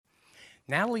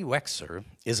Natalie Wexler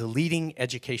is a leading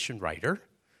education writer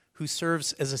who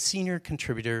serves as a senior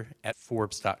contributor at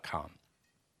Forbes.com.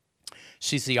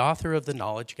 She's the author of The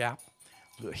Knowledge Gap,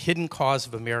 The Hidden Cause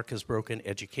of America's Broken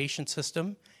Education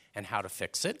System and How to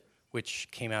Fix It, which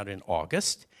came out in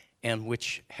August and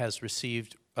which has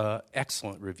received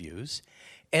excellent reviews.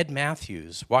 Ed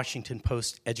Matthews, Washington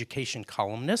Post education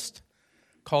columnist,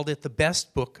 called it the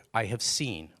best book I have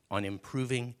seen on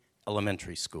improving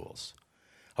elementary schools.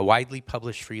 A widely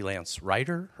published freelance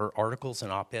writer, her articles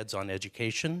and op-eds on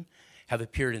education have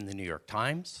appeared in the New York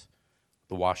Times,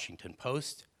 the Washington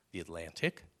Post, the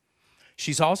Atlantic.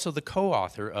 She's also the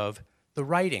co-author of The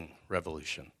Writing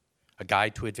Revolution, a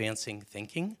guide to advancing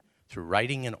thinking through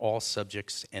writing in all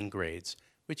subjects and grades,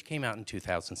 which came out in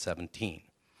 2017.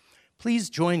 Please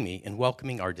join me in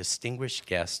welcoming our distinguished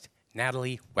guest,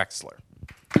 Natalie Wexler.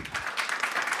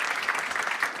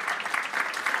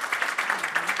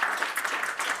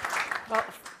 Well,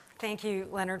 thank you,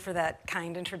 Leonard, for that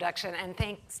kind introduction, and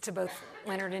thanks to both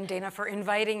Leonard and Dana for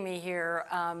inviting me here.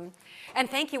 And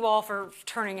thank you all for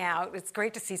turning out. It's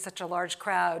great to see such a large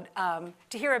crowd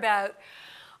to hear about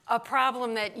a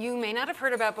problem that you may not have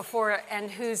heard about before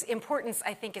and whose importance,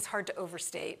 I think, is hard to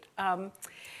overstate.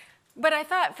 But I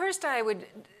thought first I would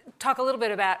talk a little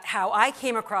bit about how I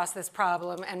came across this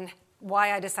problem and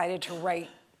why I decided to write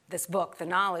this book, The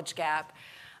Knowledge Gap.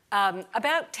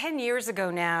 About 10 years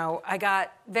ago now, I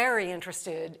got very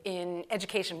interested in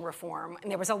education reform,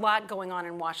 and there was a lot going on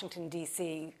in Washington,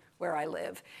 D.C., where I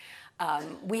live.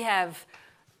 We have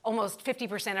almost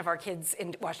 50% of our kids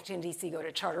in Washington, D.C. go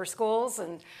to charter schools,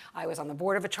 and I was on the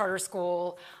board of a charter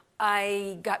school.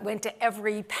 I went to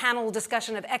every panel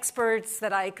discussion of experts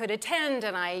that I could attend,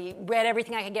 and I read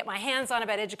everything I could get my hands on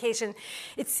about education.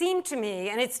 It seemed to me,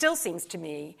 and it still seems to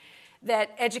me,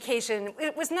 that education,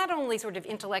 it was not only sort of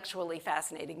intellectually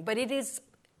fascinating, but it is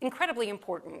incredibly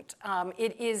important.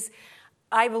 It is,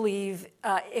 I believe,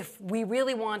 if we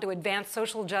really want to advance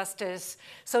social justice,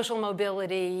 social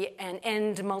mobility, and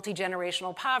end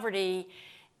multi-generational poverty,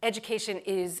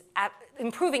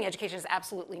 improving education is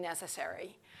absolutely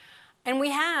necessary. And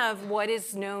we have what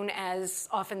is known as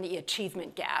often the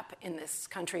achievement gap in this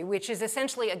country, which is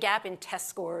essentially a gap in test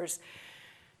scores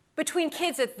between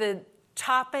kids at the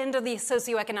top end of the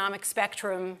socioeconomic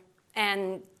spectrum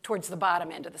and towards the bottom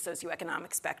end of the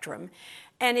socioeconomic spectrum.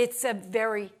 And it's a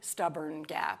very stubborn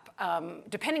gap.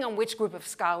 Depending on which group of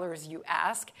scholars you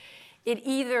ask, it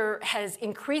either has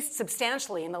increased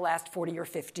substantially in the last 40 or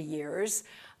 50 years,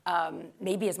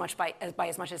 maybe as much by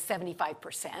as much as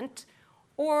 75%,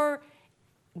 or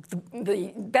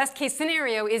the best case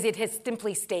scenario is it has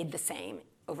simply stayed the same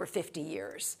over 50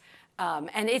 years.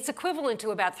 And it's equivalent to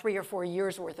about 3 or 4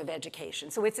 years' worth of education.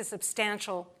 So it's a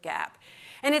substantial gap.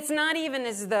 And it's not even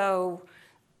as though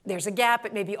there's a gap,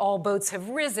 but maybe all boats have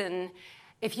risen.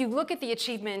 If you look at the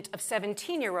achievement of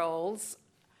 17-year-olds,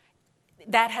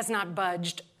 that has not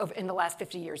budged in the last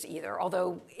 50 years either,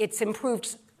 although it's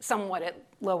improved somewhat at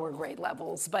lower grade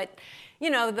levels. But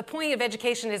the point of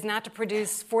education is not to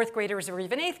produce 4th graders or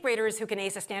even 8th graders who can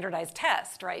ace a standardized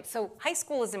test, right? So high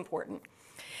school is important.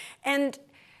 And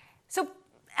so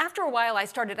after a while, I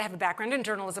have a background in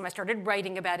journalism. I started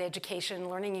writing about education,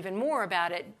 learning even more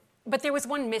about it. But there was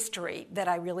one mystery that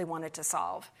I really wanted to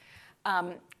solve.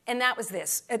 And that was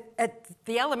this. At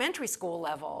the elementary school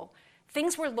level,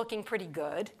 things were looking pretty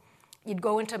good. You'd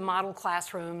go into model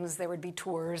classrooms, there would be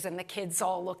tours, and the kids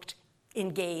all looked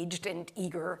engaged and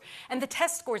eager. And the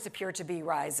test scores appeared to be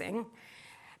rising.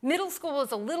 Middle school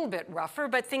is a little bit rougher,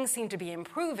 but things seem to be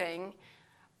improving.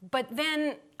 But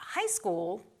then high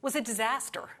school was a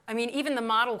disaster. I mean, even the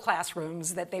model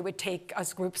classrooms that they would take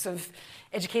us groups of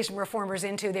education reformers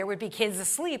into, there would be kids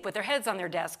asleep with their heads on their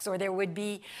desks, or there would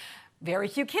be very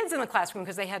few kids in the classroom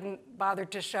because they hadn't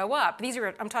bothered to show up.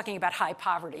 I'm talking about high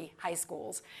poverty high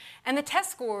schools. And the test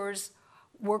scores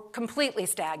were completely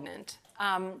stagnant.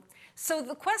 So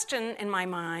the question in my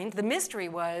mind, the mystery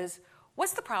was,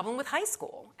 what's the problem with high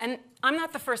school? And I'm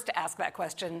not the first to ask that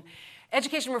question.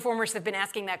 Education reformers have been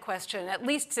asking that question at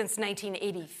least since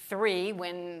 1983,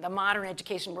 when the modern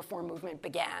education reform movement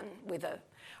began with a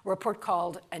report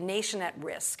called A Nation at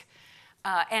Risk.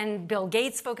 And Bill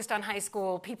Gates focused on high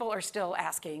school. People are still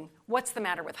asking, what's the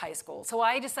matter with high school? So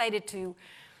I decided to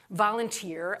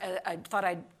volunteer. I thought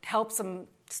I'd help some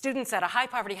students at a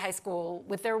high-poverty high school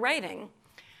with their writing,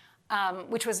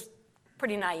 which was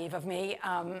pretty naive of me.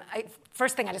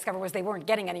 First thing I discovered was they weren't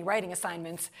getting any writing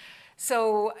assignments.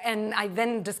 And I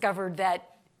then discovered that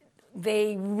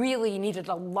they really needed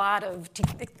a lot of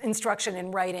instruction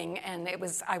in writing, and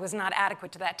I was not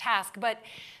adequate to that task. But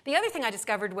the other thing I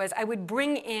discovered was I would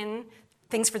bring in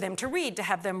things for them to read, to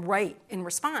have them write in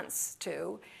response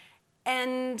to.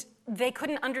 And they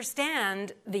couldn't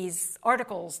understand these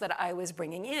articles that I was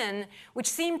bringing in, which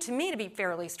seemed to me to be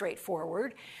fairly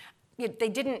straightforward. They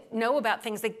didn't know about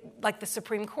things like the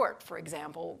Supreme Court, for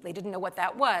example. They didn't know what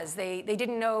that was. They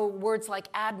didn't know words like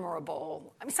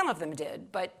admirable. I mean, some of them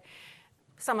did, but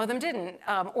some of them didn't.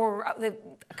 Or the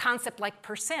concept like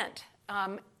percent.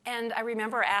 And I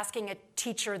remember asking a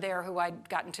teacher there who I'd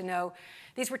gotten to know,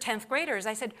 these were 10th graders,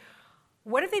 I said,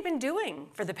 what have they been doing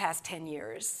for the past 10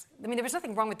 years? I mean, there was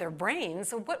nothing wrong with their brains.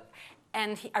 So what?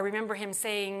 And I remember him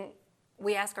saying,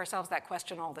 we ask ourselves that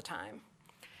question all the time.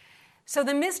 So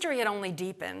the mystery had only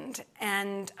deepened.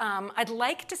 And I'd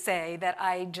like to say that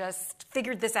I just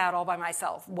figured this out all by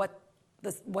myself, what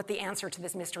the answer to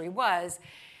this mystery was.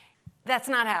 That's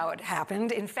not how it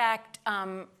happened. In fact,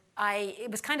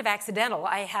 it was kind of accidental.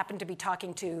 I happened to be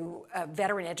talking to a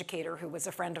veteran educator who was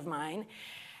a friend of mine.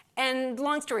 And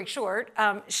long story short,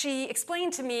 she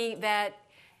explained to me that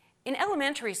in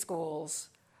elementary schools,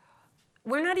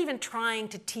 we're not even trying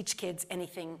to teach kids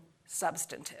anything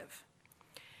substantive,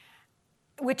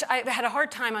 which I had a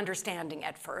hard time understanding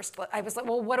at first. I was like,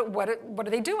 well, what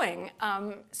are they doing?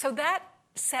 So that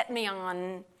set me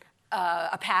on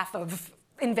a path of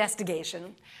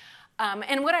investigation.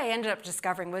 And what I ended up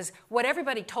discovering was what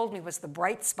everybody told me was the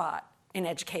bright spot in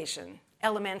education,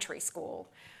 elementary school,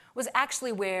 was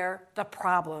actually where the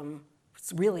problems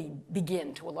really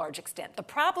begin to a large extent. The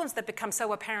problems that become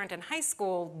so apparent in high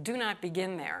school do not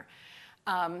begin there.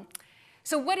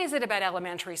 So what is it about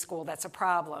elementary school that's a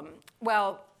problem?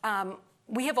 Well,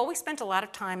 we have always spent a lot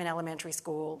of time in elementary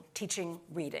school teaching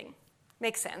reading.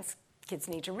 Makes sense. Kids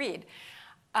need to read.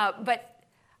 But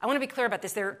I want to be clear about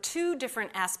this. There are two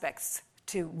different aspects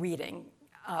to reading.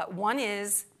 One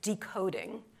is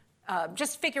decoding,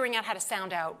 just figuring out how to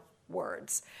sound out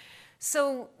words.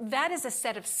 So that is a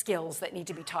set of skills that need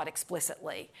to be taught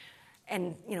explicitly.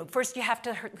 And first you have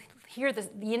to hear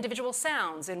the individual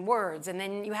sounds in words, and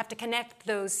then you have to connect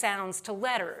those sounds to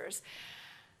letters.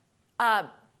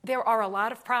 There are a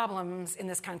lot of problems in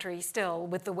this country still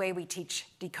with the way we teach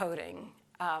decoding.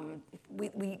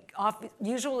 We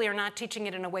usually are not teaching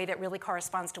it in a way that really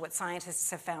corresponds to what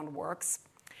scientists have found works.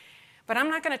 But I'm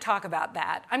not going to talk about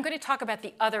that. I'm going to talk about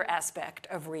the other aspect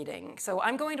of reading. So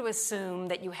I'm going to assume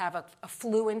that you have a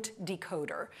fluent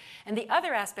decoder. And the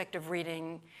other aspect of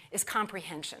reading is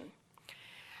comprehension.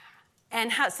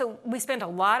 And so we spend a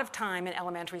lot of time in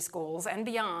elementary schools and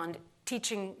beyond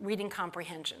teaching reading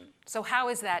comprehension. So how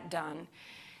is that done?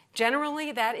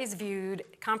 Generally,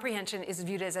 comprehension is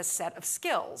viewed as a set of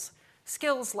skills.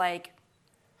 Skills like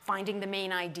finding the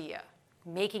main idea,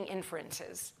 making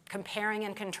inferences, comparing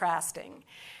and contrasting.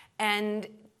 And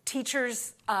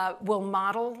teachers will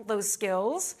model those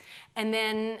skills. And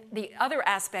then the other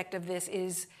aspect of this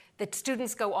is that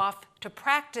students go off to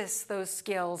practice those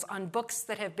skills on books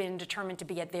that have been determined to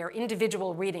be at their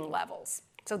individual reading levels.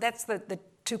 So that's the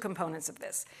two components of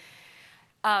this.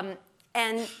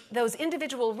 And those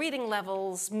individual reading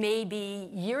levels may be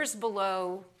years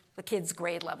below the kid's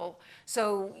grade level.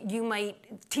 So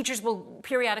teachers will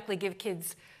periodically give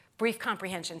kids brief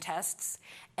comprehension tests,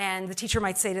 and the teacher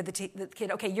might say to the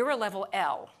kid, okay, you're a level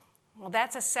L. Well,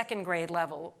 that's a second grade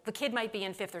level. The kid might be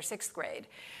in 5th or 6th grade,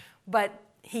 but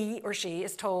he or she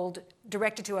is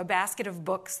directed to a basket of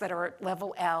books that are at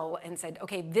level L and said,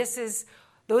 okay,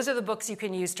 those are the books you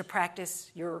can use to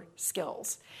practice your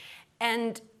skills.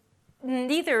 And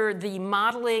neither the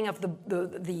modeling of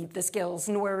the skills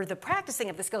nor the practicing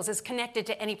of the skills is connected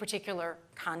to any particular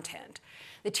content.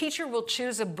 The teacher will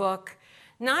choose a book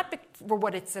not for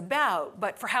what it's about,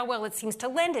 but for how well it seems to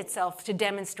lend itself to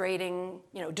demonstrating,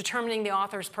 determining the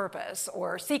author's purpose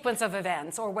or sequence of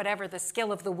events or whatever the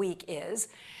skill of the week is.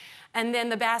 And then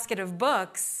the basket of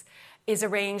books is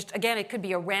arranged, again, it could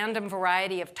be a random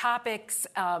variety of topics,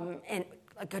 and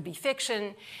it could be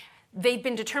fiction. They've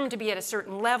been determined to be at a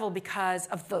certain level because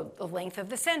of the length of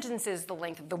the sentences, the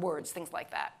length of the words, things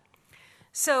like that.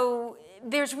 So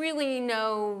there's really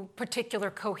no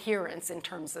particular coherence in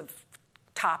terms of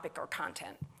topic or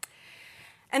content.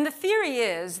 And the theory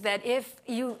is that if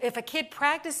a kid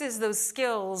practices those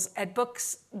skills at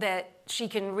books that she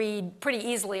can read pretty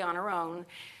easily on her own,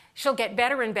 she'll get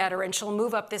better and better, and she'll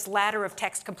move up this ladder of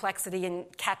text complexity and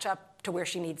catch up to where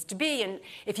she needs to be. And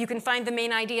if you can find the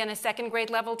main idea in a 2nd grade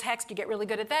level text, you get really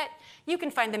good at that. You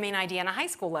can find the main idea in a high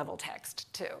school level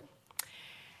text, too.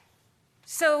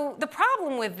 So the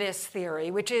problem with this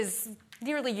theory, which is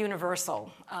nearly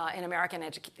universal in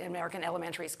American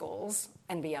elementary schools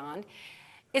and beyond,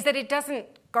 is that it doesn't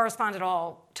correspond at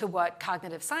all to what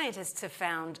cognitive scientists have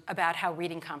found about how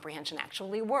reading comprehension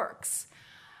actually works.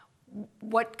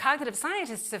 what cognitive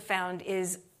scientists have found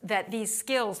is that these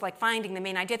skills, like finding the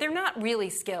main idea, they're not really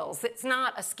skills. It's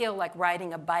not a skill like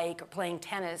riding a bike or playing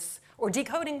tennis or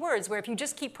decoding words, where if you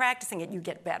just keep practicing it, you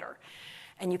get better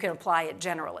and you can apply it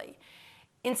generally.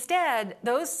 Instead,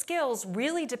 those skills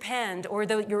really depend, or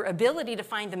your ability to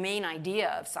find the main idea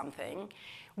of something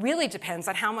really depends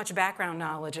on how much background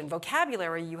knowledge and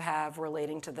vocabulary you have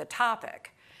relating to the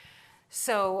topic.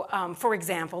 So, for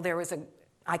example, there was an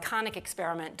iconic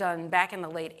experiment done back in the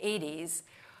late 80s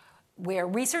where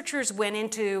researchers went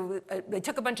into, they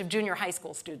took a bunch of junior high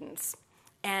school students,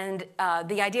 and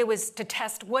the idea was to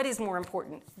test what is more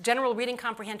important, general reading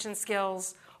comprehension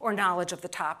skills or knowledge of the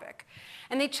topic.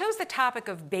 And they chose the topic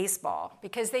of baseball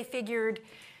because they figured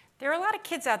there are a lot of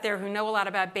kids out there who know a lot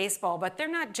about baseball, but they're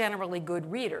not generally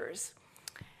good readers.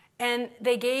 And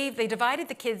they divided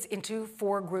the kids into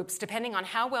 4 groups depending on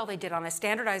how well they did on a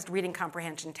standardized reading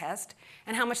comprehension test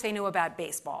and how much they knew about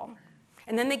baseball.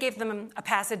 And then they gave them a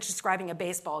passage describing a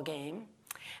baseball game,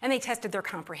 and they tested their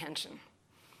comprehension.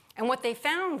 And what they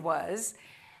found was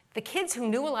the kids who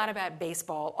knew a lot about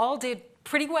baseball all did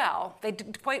pretty well. They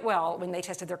did quite well when they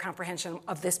tested their comprehension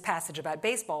of this passage about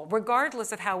baseball,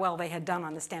 regardless of how well they had done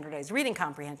on the standardized reading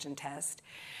comprehension test.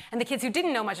 And the kids who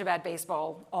didn't know much about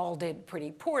baseball all did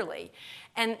pretty poorly.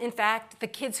 And in fact, the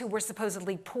kids who were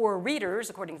supposedly poor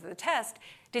readers, according to the test,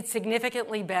 did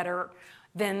significantly better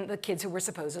than the kids who were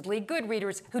supposedly good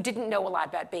readers who didn't know a lot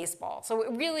about baseball. So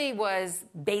it really was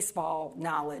baseball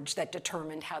knowledge that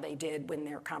determined how they did when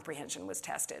their comprehension was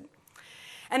tested.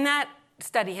 And that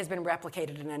study has been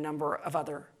replicated in a number of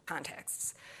other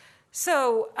contexts.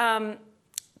 So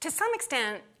to some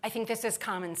extent, I think this is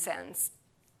common sense.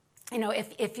 You know,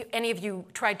 if any of you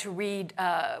tried to read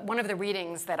one of the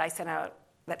readings that I sent out,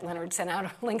 that Leonard sent out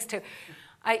links to,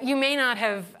 you may not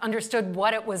have understood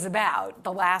what it was about,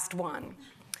 the last one.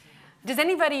 Does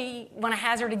anybody want to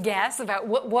hazard a guess about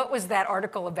what was that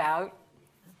article about?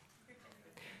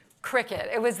 Cricket.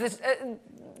 It was this,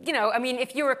 I mean,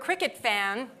 if you're a cricket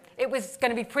fan, it was going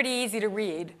to be pretty easy to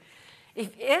read.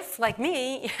 If, like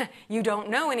me, you don't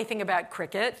know anything about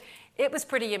cricket, it was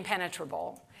pretty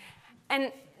impenetrable.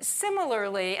 And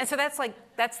similarly, and so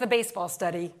that's the baseball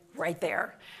study right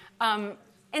there.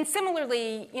 And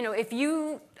similarly,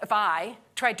 if I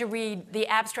tried to read the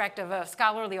abstract of a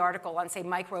scholarly article on, say,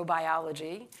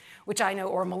 microbiology, which I know,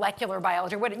 or molecular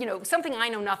biology, something I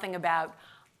know nothing about,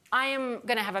 I am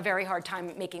going to have a very hard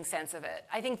time making sense of it.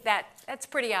 I think that's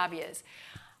pretty obvious.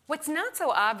 What's not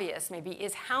so obvious, maybe,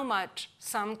 is how much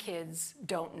some kids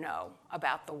don't know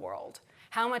about the world,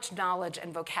 how much knowledge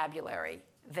and vocabulary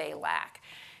they lack.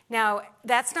 Now,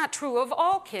 that's not true of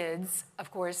all kids,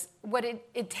 of course.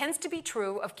 It tends to be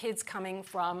true of kids coming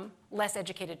from less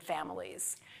educated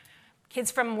families.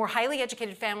 Kids from more highly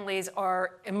educated families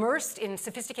are immersed in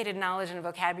sophisticated knowledge and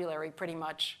vocabulary pretty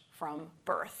much from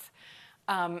birth.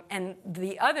 And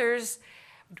the others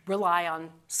rely on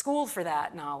school for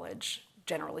that knowledge,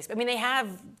 generally. I mean,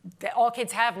 all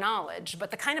kids have knowledge,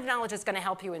 but the kind of knowledge that's going to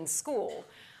help you in school,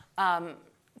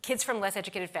 kids from less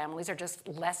educated families are just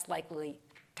less likely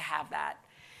to have that.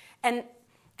 And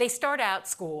they start out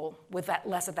school with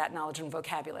less of that knowledge and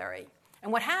vocabulary.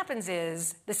 And what happens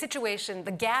is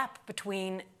the gap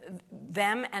between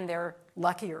them and their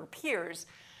luckier peers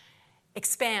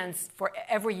expands for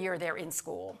every year they're in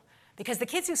school. Because the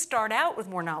kids who start out with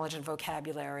more knowledge and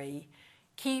vocabulary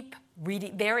keep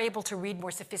reading, they're able to read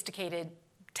more sophisticated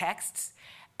texts.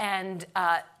 And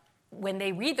when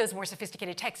they read those more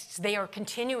sophisticated texts, they are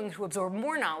continuing to absorb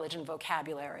more knowledge and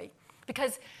vocabulary.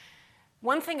 Because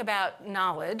one thing about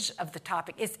knowledge of the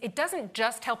topic is it doesn't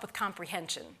just help with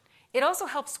comprehension. It also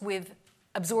helps with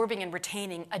absorbing and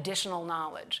retaining additional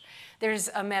knowledge. There's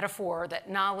a metaphor that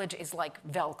knowledge is like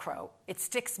Velcro. It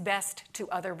sticks best to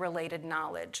other related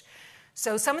knowledge.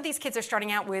 So some of these kids are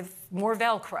starting out with more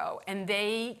Velcro, and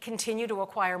they continue to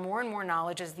acquire more and more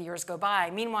knowledge as the years go by.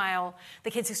 Meanwhile,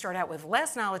 the kids who start out with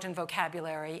less knowledge and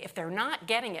vocabulary, if they're not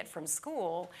getting it from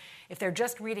school, if they're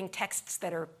just reading texts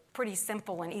that are pretty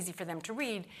simple and easy for them to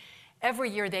read, every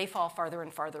year they fall farther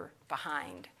and farther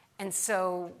behind. And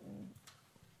so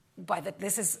why do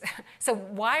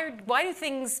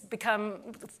things become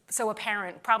so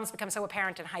apparent, problems become so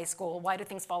apparent in high school? Why do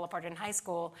things fall apart in high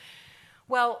school?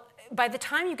 Well, by the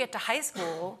time you get to high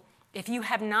school, if you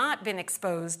have not been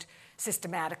exposed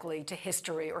systematically to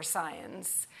history or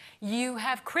science, you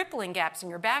have crippling gaps in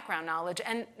your background knowledge.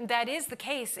 And that is the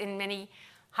case in many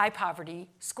high-poverty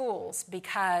schools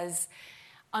because,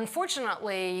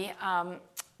 unfortunately,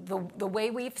 the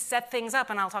way we've set things up,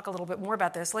 and I'll talk a little bit more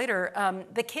about this later,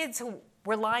 the kids who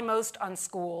rely most on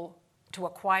school to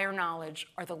acquire knowledge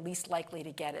are the least likely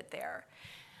to get it there.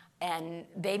 And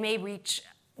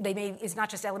it's not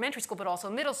just elementary school, but also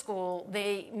middle school.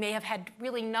 They may have had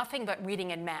really nothing but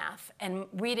reading and math. And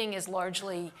reading is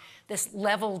largely this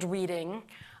leveled reading.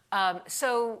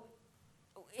 So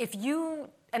if you,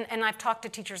 and I've talked to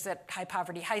teachers at high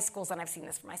poverty high schools, and I've seen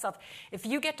this for myself, if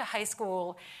you get to high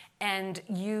school and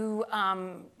you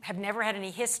have never had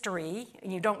any history,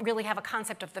 and you don't really have a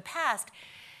concept of the past,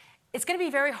 it's going to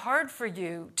be very hard for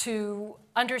you to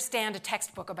understand a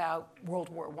textbook about World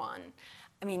War I.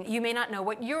 I mean, you may not know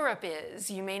what Europe is.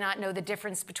 You may not know the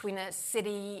difference between a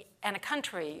city and a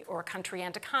country, or a country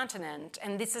and a continent,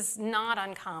 and this is not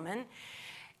uncommon.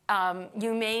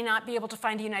 You may not be able to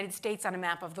find the United States on a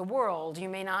map of the world. You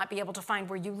may not be able to find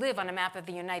where you live on a map of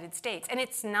the United States. And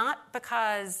it's not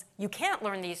because you can't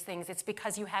learn these things. It's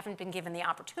because you haven't been given the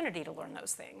opportunity to learn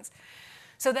those things.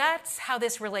 So that's how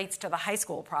this relates to the high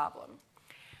school problem.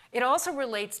 It also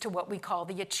relates to what we call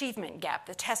the achievement gap,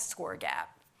 the test score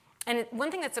gap. And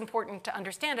one thing that's important to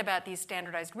understand about these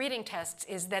standardized reading tests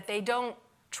is that they don't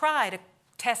try to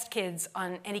test kids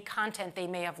on any content they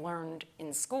may have learned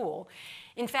in school.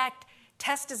 In fact,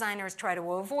 test designers try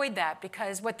to avoid that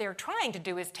because what they're trying to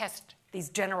do is test these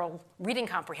general reading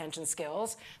comprehension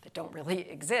skills that don't really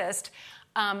exist.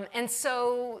 And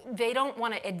so they don't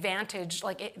want to advantage,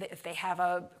 like if they have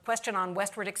a question on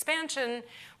westward expansion,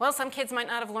 well, some kids might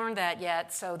not have learned that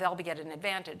yet, so they'll be getting an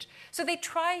advantage. So they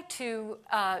try to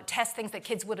test things that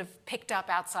kids would have picked up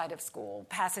outside of school,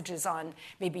 passages on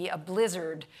maybe a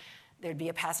blizzard. There'd be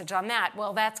a passage on that.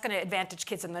 Well, that's going to advantage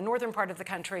kids in the northern part of the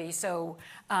country, so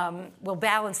we'll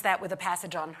balance that with a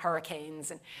passage on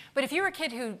hurricanes. But if you're a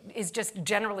kid who is just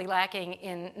generally lacking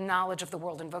in knowledge of the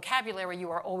world and vocabulary,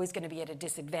 you are always going to be at a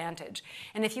disadvantage.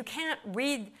 And if you can't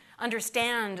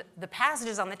understand the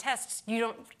passages on the tests, you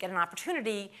don't get an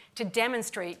opportunity to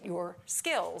demonstrate your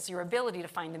skills, your ability to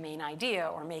find the main idea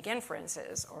or make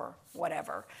inferences or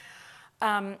whatever.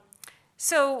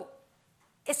 So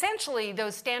essentially,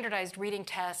 those standardized reading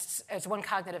tests, as one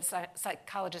cognitive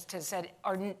psychologist has said,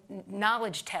 are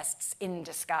knowledge tests in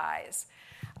disguise.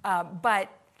 But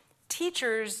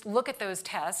teachers look at those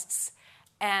tests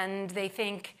and they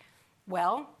think,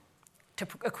 well, to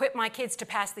equip my kids to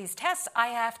pass these tests, I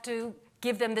have to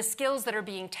give them the skills that are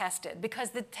being tested,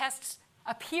 because the tests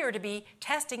appear to be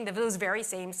testing those very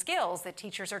same skills that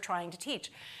teachers are trying to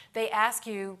teach. They ask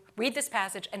you, read this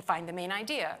passage and find the main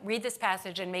idea. Read this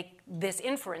passage and make this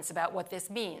inference about what this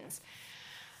means.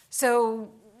 So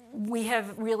we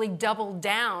have really doubled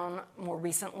down more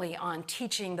recently on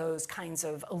teaching those kinds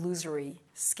of illusory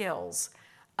skills.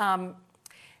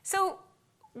 So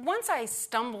once I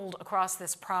stumbled across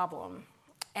this problem,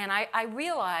 and I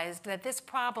realized that this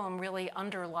problem really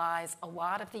underlies a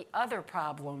lot of the other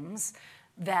problems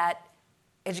that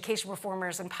education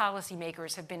reformers and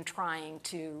policymakers have been trying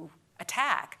to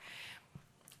attack.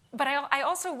 But I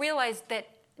also realized that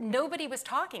nobody was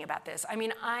talking about this. I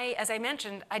mean, as I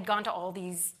mentioned, I'd gone to all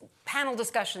these panel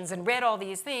discussions and read all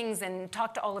these things and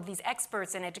talked to all of these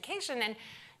experts in education, and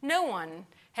no one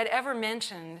had ever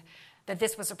mentioned that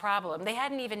this was a problem. They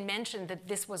hadn't even mentioned that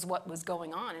this was what was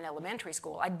going on in elementary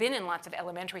school. I'd been in lots of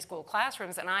elementary school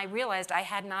classrooms, and I realized I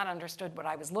had not understood what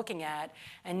I was looking at,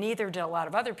 and neither did a lot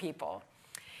of other people.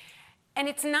 And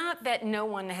it's not that no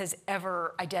one has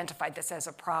ever identified this as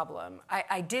a problem.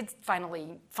 I did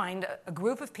finally find a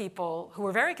group of people who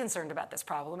were very concerned about this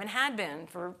problem and had been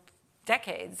for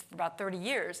decades, for about 30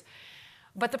 years.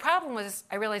 But the problem was,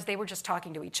 I realized they were just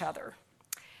talking to each other.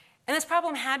 And this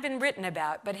problem had been written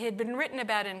about, but it had been written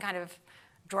about in kind of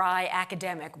dry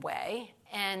academic way.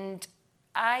 And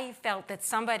I felt that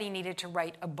somebody needed to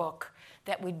write a book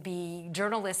that would be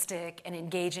journalistic and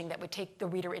engaging, that would take the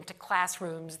reader into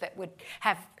classrooms, that would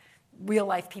have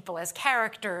real-life people as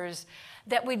characters,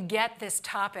 that would get this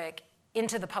topic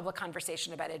into the public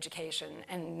conversation about education.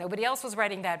 And nobody else was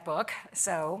writing that book,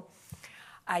 so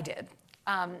I did.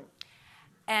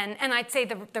 And I'd say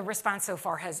the response so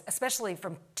far has, especially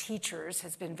from teachers,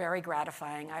 has been very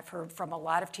gratifying. I've heard from a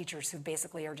lot of teachers who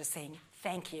basically are just saying,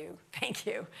 thank you,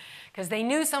 because they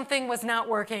knew something was not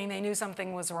working, they knew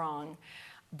something was wrong,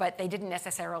 but they didn't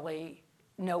necessarily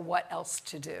know what else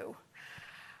to do.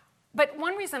 But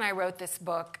one reason I wrote this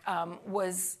book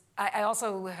was I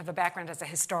also have a background as a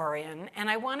historian, and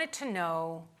I wanted to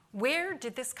know, where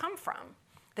did this come from?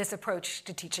 This approach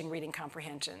to teaching reading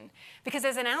comprehension. Because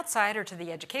as an outsider to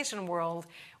the education world,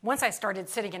 once I started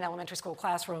sitting in elementary school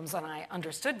classrooms and I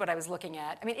understood what I was looking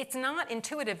at, I mean, it's not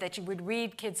intuitive that you would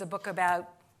read kids a book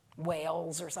about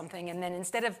whales or something, and then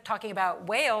instead of talking about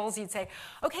whales, you'd say,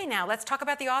 okay, now let's talk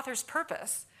about the author's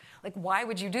purpose. Like, why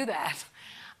would you do that?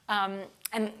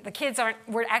 And the kids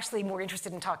were actually more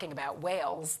interested in talking about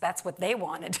whales. That's what they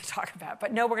wanted to talk about.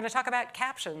 But no, we're going to talk about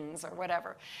captions or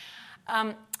whatever.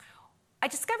 I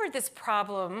discovered this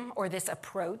problem, or this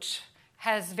approach,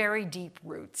 has very deep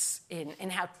roots in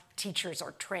how teachers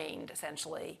are trained,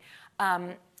 essentially.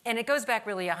 And it goes back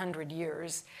really 100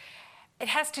 years. It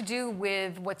has to do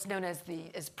with what's known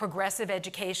as progressive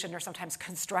education, or sometimes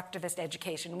constructivist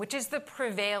education, which is the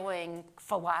prevailing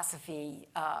philosophy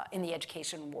in the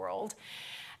education world.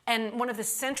 And one of the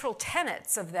central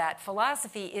tenets of that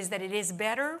philosophy is that it is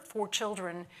better for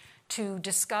children to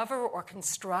discover or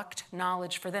construct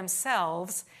knowledge for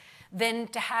themselves than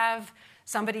to have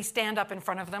somebody stand up in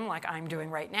front of them, like I'm doing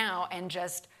right now, and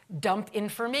just dump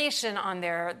information on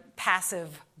their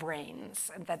passive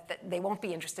brains, that they won't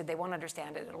be interested, they won't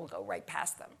understand it, it'll go right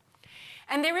past them.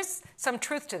 And there is some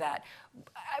truth to that.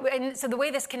 And so the way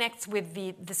this connects with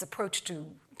this approach to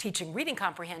teaching reading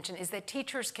comprehension is that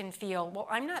teachers can feel, well,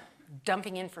 I'm not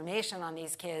dumping information on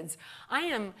these kids. I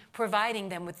am providing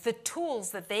them with the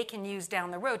tools that they can use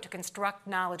down the road to construct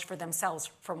knowledge for themselves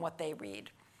from what they read.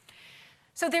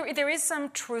 So there is some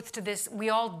truth to this. We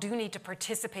all do need to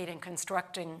participate in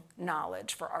constructing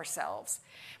knowledge for ourselves.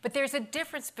 But there's a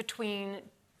difference between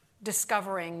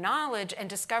discovering knowledge and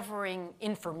discovering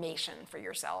information for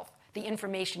yourself, the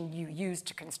information you use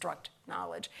to construct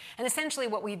knowledge. And essentially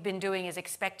what we've been doing is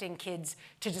expecting kids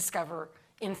to discover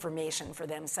information for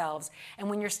themselves. And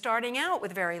when you're starting out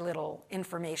with very little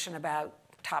information about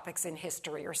topics in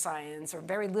history or science, or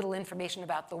very little information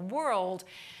about the world,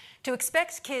 to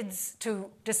expect kids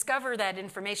to discover that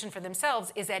information for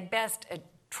themselves is at best a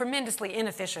tremendously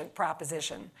inefficient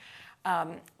proposition.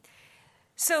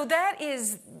 So that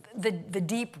is the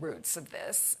deep roots of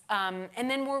this. And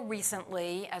then more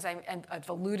recently, as I've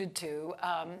alluded to,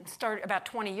 about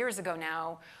 20 years ago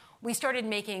now, we started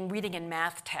making reading and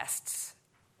math tests,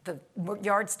 the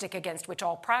yardstick against which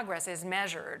all progress is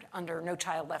measured under No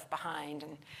Child Left Behind.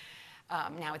 And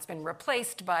now it's been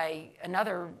replaced by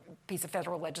another piece of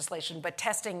federal legislation, but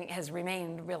testing has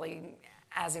remained really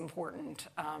as important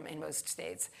in most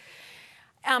states.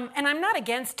 And I'm not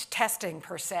against testing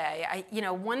per se.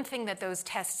 One thing that those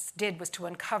tests did was to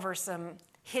uncover some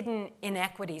hidden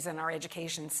inequities in our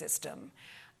education system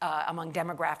among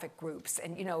demographic groups.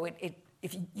 And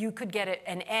if you could get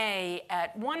an A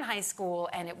at one high school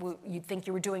and you'd think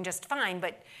you were doing just fine,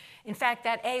 but in fact,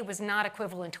 that A was not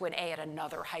equivalent to an A at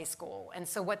another high school. And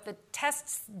so what the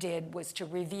tests did was to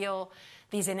reveal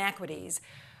these inequities.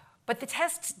 But the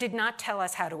tests did not tell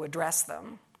us how to address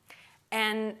them.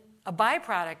 And a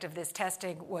byproduct of this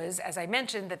testing was, as I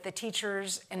mentioned, that the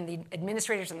teachers and the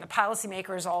administrators and the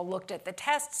policymakers all looked at the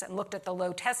tests and looked at the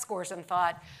low test scores and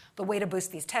thought the way to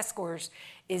boost these test scores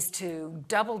is to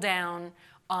double down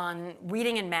on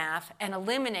reading and math and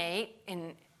eliminate,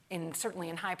 certainly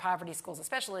in high poverty schools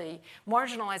especially,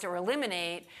 marginalize or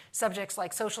eliminate subjects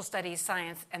like social studies,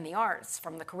 science, and the arts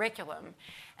from the curriculum.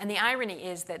 And the irony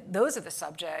is that those are the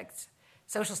subjects,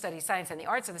 social studies, science, and the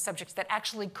arts, are the subjects that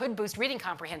actually could boost reading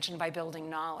comprehension by building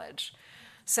knowledge.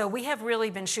 So we have really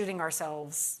been shooting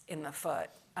ourselves in the foot.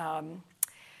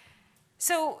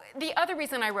 So the other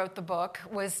reason I wrote the book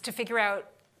was to figure out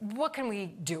what can we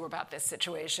do about this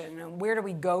situation and where do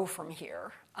we go from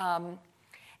here?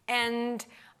 And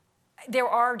there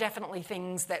are definitely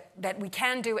things that we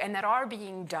can do and that are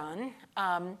being done.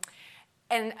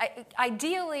 And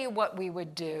ideally what we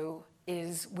would do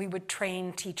is we would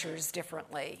train teachers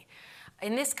differently.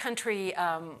 In this country,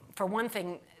 for one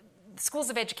thing,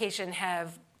 schools of education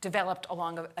have developed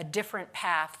along a different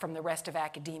path from the rest of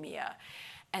academia.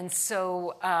 And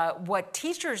so what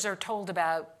teachers are told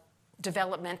about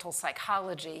developmental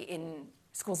psychology in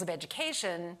schools of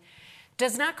education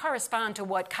does not correspond to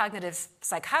what cognitive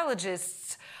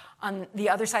psychologists on the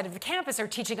other side of the campus are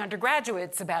teaching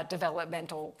undergraduates about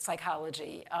developmental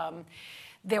psychology.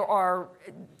 There are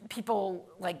people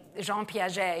like Jean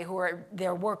Piaget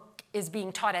their work is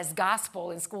being taught as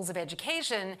gospel in schools of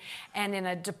education, and in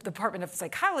a department of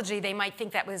psychology, they might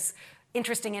think that was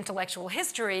interesting intellectual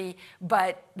history,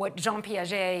 but what Jean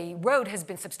Piaget wrote has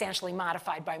been substantially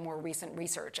modified by more recent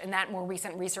research, and that more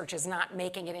recent research is not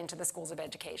making it into the schools of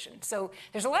education. So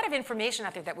there's a lot of information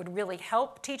out there that would really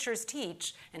help teachers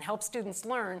teach and help students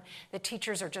learn that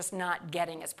teachers are just not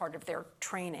getting as part of their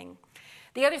training.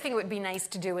 The other thing that would be nice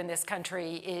to do in this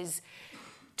country is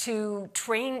to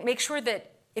make sure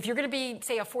that if you're going to be,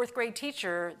 say, a fourth grade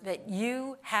teacher, that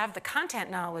you have the content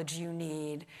knowledge you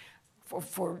need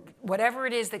for whatever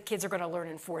it is that kids are going to learn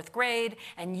in fourth grade,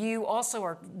 and you also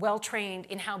are well trained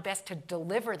in how best to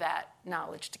deliver that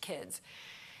knowledge to kids.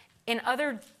 In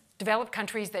other developed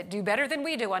countries that do better than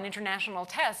we do on international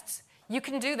tests, You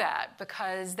can do that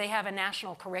because they have a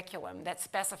national curriculum that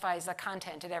specifies the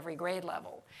content at every grade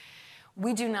level.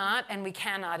 We do not, and we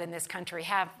cannot in this country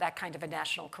have that kind of a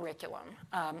national curriculum.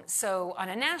 So on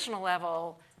a national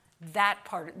level,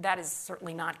 that is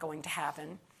certainly not going to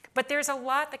happen. But there's a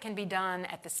lot that can be done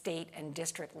at the state and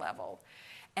district level.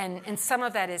 And some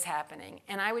of that is happening.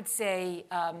 And I would say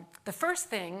the first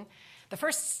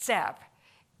step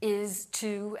is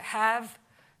to have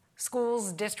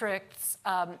schools, districts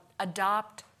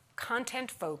adopt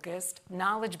content-focused,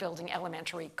 knowledge-building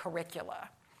elementary curricula.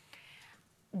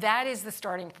 That is the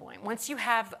starting point. Once you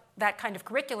have that kind of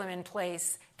curriculum in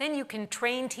place, then you can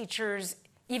train teachers.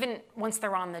 Even once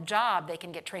they're on the job, they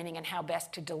can get training in how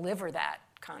best to deliver that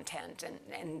content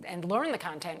and learn the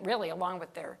content, really, along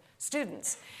with their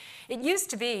students. It used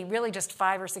to be, really just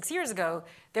 5 or 6 years ago,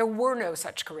 there were no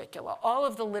such curricula. All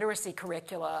of the literacy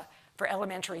curricula for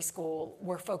elementary school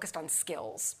were focused on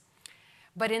skills.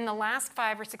 But in the last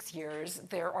 5 or 6 years,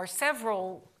 there are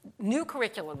several new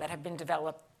curricula that have been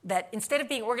developed that instead of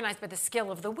being organized by the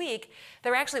skill of the week,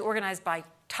 they're actually organized by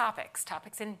topics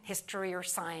in history or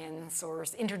science or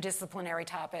interdisciplinary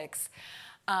topics.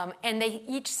 And they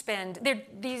each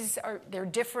they're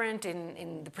different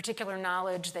in the particular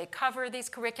knowledge they cover, these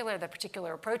curricula, the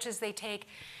particular approaches they take.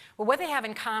 But what they have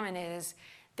in common is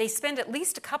they spend at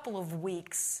least a couple of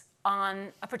weeks on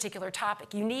a particular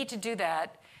topic. You need to do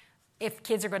that if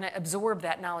kids are going to absorb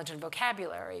that knowledge and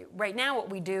vocabulary. Right now what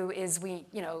we do is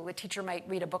a teacher might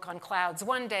read a book on clouds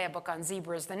one day, a book on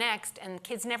zebras the next, and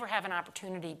kids never have an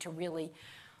opportunity to really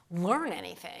learn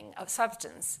anything of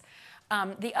substance.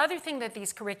 The other thing that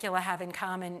these curricula have in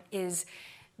common is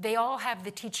they all have the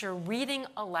teacher reading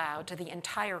aloud to the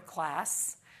entire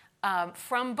class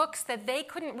from books that they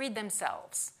couldn't read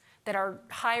themselves, that are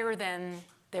higher than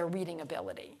their reading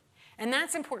ability. And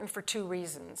that's important for 2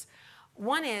 reasons.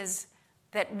 One is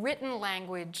that written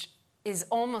language is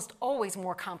almost always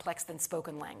more complex than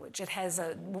spoken language. It has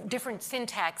a different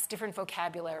syntax, different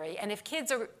vocabulary, and if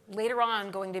kids are later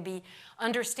on going to be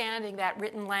understanding that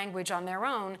written language on their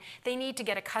own, they need to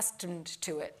get accustomed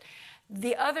to it.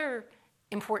 The other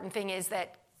important thing is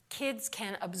that kids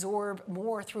can absorb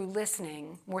more through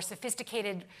listening, more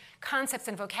sophisticated concepts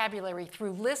and vocabulary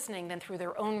through listening than through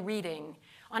their own reading,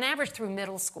 on average through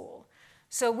middle school.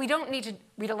 So we don't need to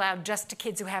read aloud just to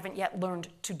kids who haven't yet learned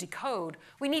to decode.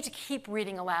 We need to keep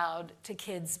reading aloud to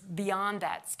kids beyond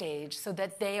that stage so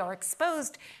that they are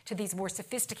exposed to these more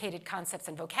sophisticated concepts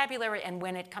and vocabulary, and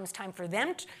when it comes time for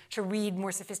them to read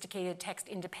more sophisticated text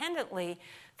independently,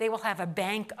 they will have a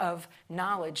bank of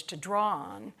knowledge to draw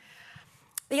on.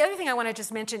 The other thing I want to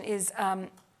just mention is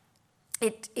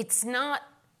it's not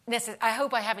necessary. I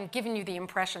hope I haven't given you the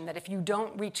impression that if you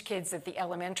don't reach kids at the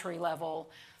elementary level,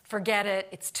 forget it,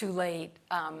 it's too late,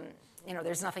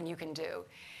 there's nothing you can do.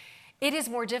 It is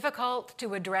more difficult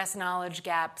to address knowledge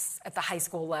gaps at the high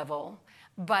school level,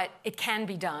 but it can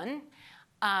be done.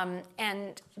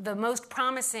 And the most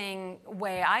promising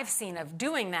way I've seen of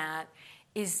doing that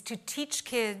is to teach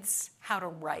kids how to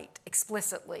write,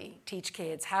 explicitly teach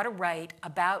kids how to write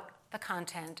about the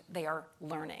content they are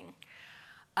learning.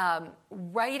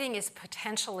 Writing is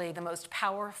potentially the most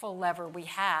powerful lever we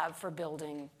have for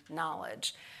building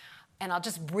knowledge. And I'll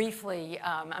just briefly,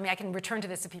 I can return to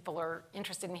this if people are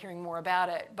interested in hearing more about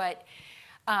it, but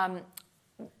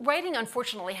writing,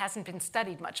 unfortunately, hasn't been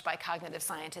studied much by cognitive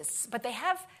scientists, but they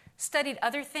have studied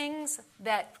other things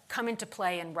that come into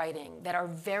play in writing that are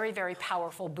very, very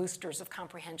powerful boosters of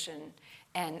comprehension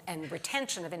and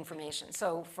retention of information.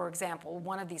 So, for example,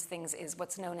 one of these things is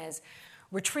what's known as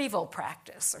retrieval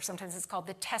practice, or sometimes it's called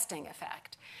the testing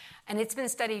effect. And it's been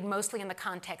studied mostly in the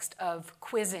context of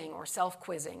quizzing or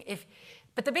self-quizzing.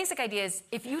 But the basic idea is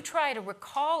if you try to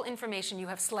recall information you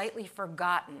have slightly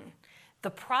forgotten,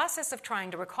 the process of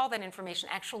trying to recall that information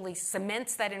actually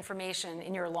cements that information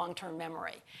in your long-term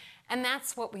memory. And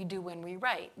that's what we do when we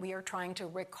write. We are trying to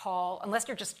recall, unless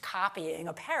you're just copying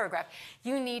a paragraph,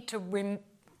 you need to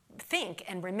think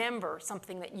and remember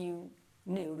something that you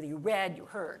knew, that you read, you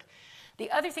heard. The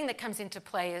other thing that comes into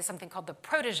play is something called the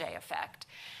protege effect.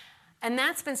 And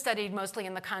that's been studied mostly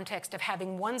in the context of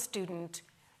having one student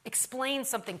explain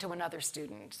something to another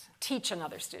student, teach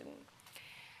another student.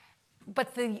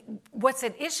 But what's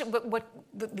at issue, what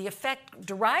the effect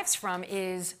derives from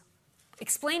is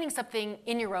explaining something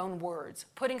in your own words,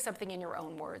 putting something in your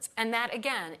own words. And that,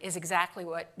 again, is exactly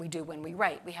what we do when we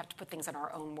write. We have to put things in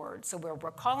our own words. So we're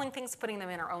recalling things, putting them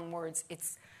in our own words.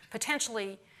 It's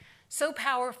potentially so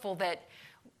powerful that,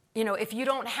 if you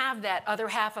don't have that other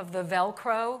half of the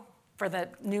Velcro for the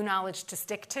new knowledge to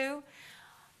stick to,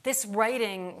 this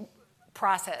writing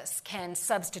process can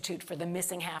substitute for the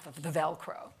missing half of the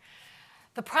Velcro.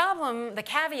 The problem, the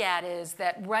caveat is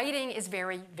that writing is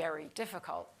very, very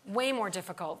difficult, way more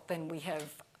difficult than we have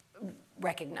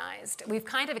recognized. We've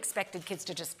kind of expected kids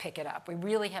to just pick it up. We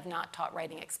really have not taught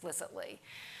writing explicitly.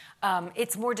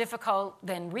 It's more difficult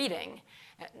than reading.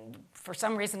 For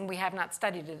some reason, we have not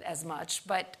studied it as much,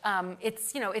 but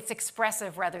it's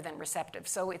expressive rather than receptive.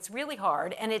 So it's really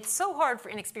hard, and it's so hard for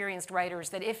inexperienced writers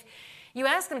that if you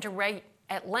ask them to write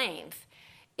at length,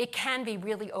 it can be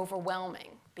really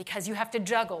overwhelming because you have to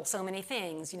juggle so many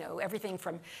things, everything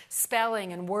from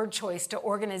spelling and word choice to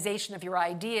organization of your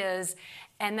ideas,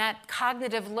 and that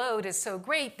cognitive load is so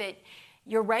great that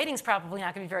your writing's probably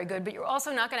not going to be very good, but you're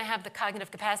also not going to have the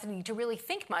cognitive capacity to really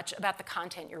think much about the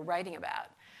content you're writing about.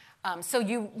 So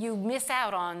you miss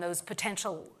out on those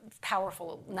potential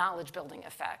powerful knowledge-building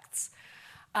effects.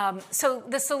 So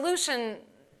the solution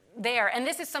there, and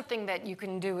this is something that you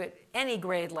can do at any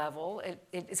grade level.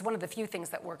 It is one of the few things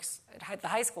that works at the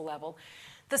high school level.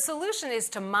 The solution is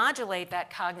to modulate that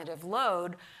cognitive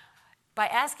load by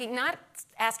not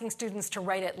asking students to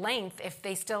write at length if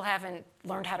they still haven't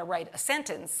learned how to write a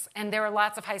sentence. And there are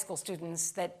lots of high school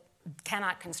students that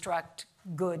cannot construct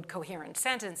good, coherent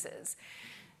sentences.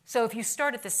 So if you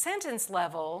start at the sentence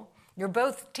level, you're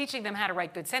both teaching them how to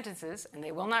write good sentences, and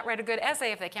they will not write a good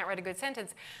essay if they can't write a good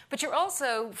sentence, but you're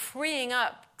also freeing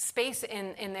up space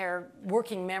in their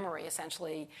working memory,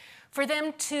 essentially, for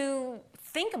them to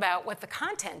think about what the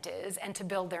content is and to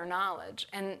build their knowledge.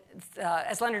 And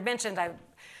as Leonard mentioned, a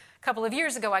couple of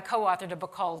years ago, I co-authored a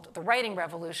book called The Writing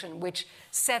Revolution, which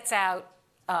sets out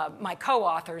my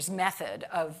co-author's method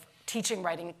of teaching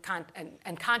writing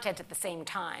and content at the same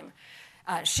time.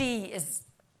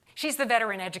 She's the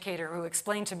veteran educator who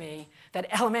explained to me that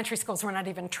elementary schools were not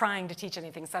even trying to teach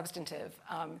anything substantive.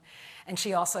 And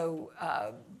she also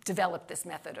developed this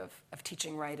method of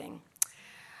teaching writing.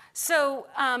 So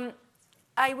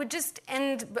I would just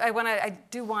end, I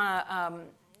do want to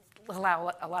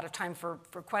allow a lot of time for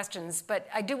questions, but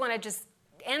I do want to just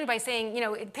end by saying,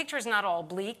 the picture is not all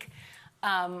bleak.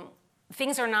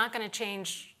 Things are not going to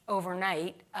change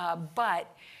overnight,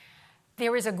 but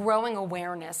there is a growing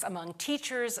awareness among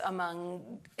teachers,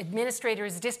 among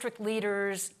administrators, district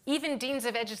leaders, even deans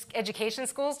of education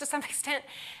schools to some extent,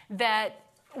 that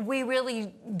we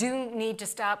really do need to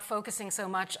stop focusing so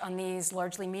much on these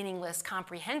largely meaningless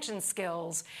comprehension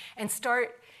skills and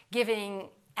start giving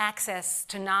access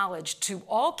to knowledge to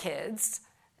all kids,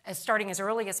 starting as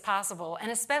early as possible, and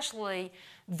especially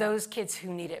those kids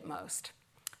who need it most.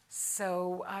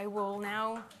 So I will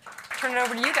now turn it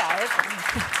over to you guys.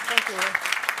 Thank you.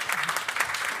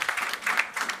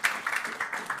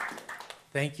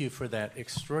 Thank you for that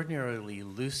extraordinarily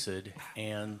lucid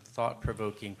and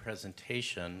thought-provoking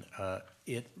presentation.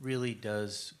 It really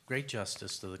does great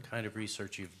justice to the kind of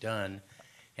research you've done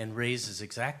and raises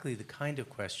exactly the kind of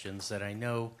questions that I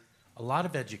know a lot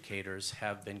of educators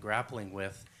have been grappling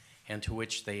with and to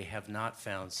which they have not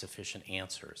found sufficient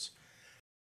answers.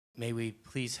 May we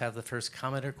please have the first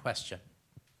comment or question?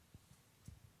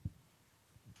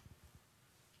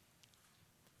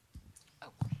 Oh,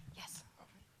 yes.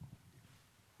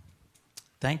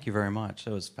 Thank you very much.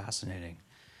 That was fascinating.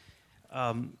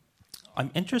 I'm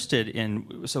interested in,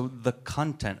 the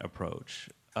content approach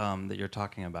that you're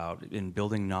talking about in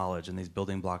building knowledge and these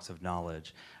building blocks of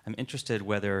knowledge. I'm interested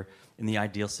whether in the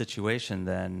ideal situation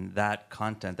then that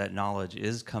content, that knowledge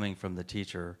is coming from the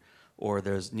teacher, or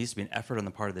there needs to be an effort on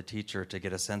the part of the teacher to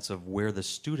get a sense of where the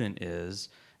student is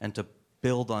and to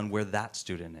build on where that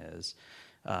student is.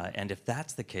 And if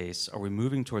that's the case, are we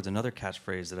moving towards another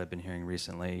catchphrase that I've been hearing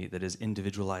recently that is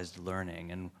individualized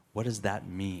learning? And what does that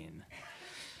mean?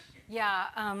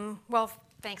 Yeah, well,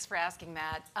 thanks for asking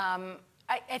that.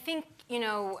 I think,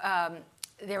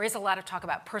 there is a lot of talk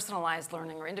about personalized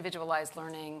learning or individualized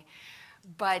learning,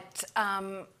 but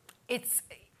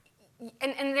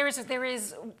there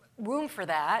is room for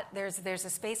that. There's a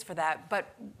space for that.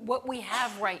 But what we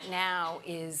have right now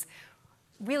is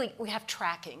really we have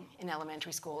tracking in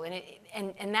elementary school,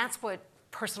 and that's what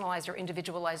personalized or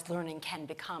individualized learning can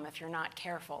become if you're not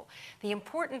careful. The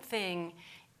important thing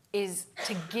is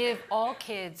to give all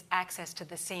kids access to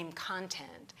the same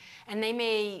content, and they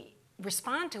may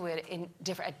respond to it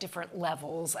at different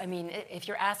levels. I mean, if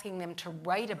you're asking them to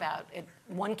write about it,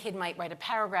 one kid might write a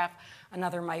paragraph,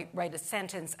 another might write a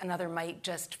sentence, another might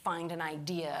just find an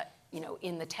idea,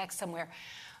 in the text somewhere.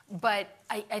 But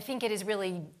I think it is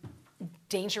really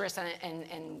dangerous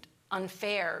and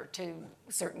unfair to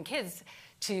certain kids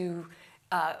to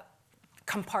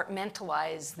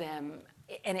compartmentalize them,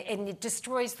 and it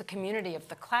destroys the community of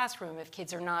the classroom if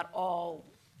kids are not all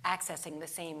accessing the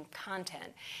same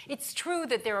content. It's true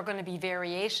that there are going to be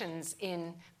variations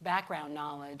in background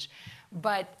knowledge,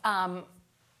 but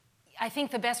I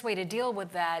think the best way to deal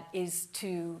with that is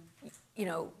to,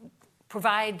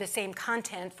 provide the same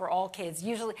content for all kids,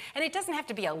 usually, and it doesn't have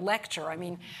to be a lecture. I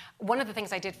mean, one of the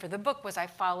things I did for the book was I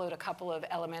followed a couple of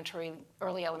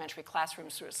early elementary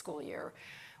classrooms through a school year.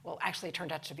 Well, actually, it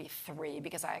turned out to be 3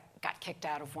 because I got kicked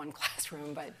out of one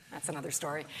classroom, but that's another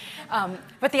story.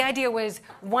 But the idea was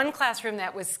one classroom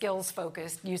that was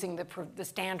skills-focused, using the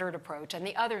standard approach, and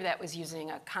the other that was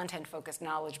using a content-focused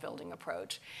knowledge-building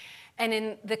approach. And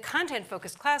in the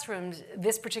content-focused classrooms,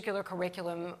 this particular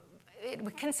curriculum,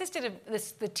 it consisted of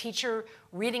the teacher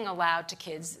reading aloud to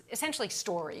kids, essentially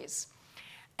stories,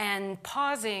 and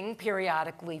pausing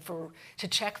periodically to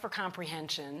check for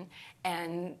comprehension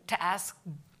and to ask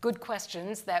good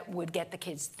questions that would get the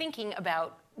kids thinking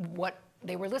about what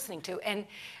they were listening to. And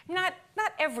not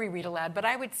every read aloud, but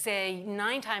I would say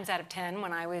 9 times out of 10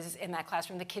 when I was in that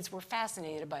classroom, the kids were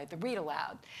fascinated by the read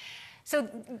aloud. So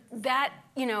that,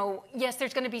 yes,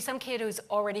 there's going to be some kid who's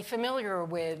already familiar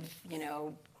with,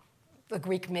 the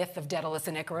Greek myth of Daedalus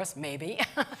and Icarus, maybe,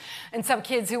 and some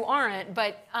kids who aren't.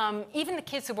 But even the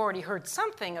kids who've already heard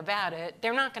something about it,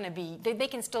 they're not going to be, they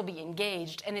can still be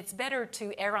engaged. And it's better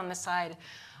to err on the side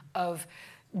of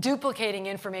duplicating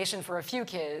information for a few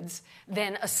kids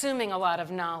than assuming a lot of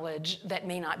knowledge that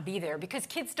may not be there. Because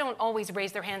kids don't always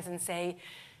raise their hands and say,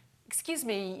 excuse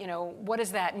me, what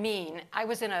does that mean? I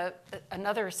was in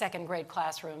another second grade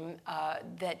classroom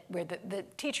where the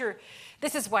teacher,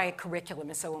 this is why curriculum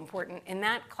is so important. In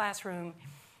that classroom,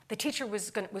 the teacher was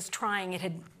trying,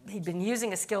 he'd been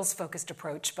using a skills-focused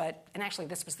approach, and actually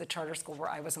this was the charter school where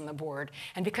I was on the board,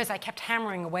 and because I kept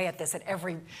hammering away at this at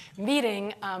every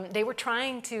meeting, they were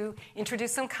trying to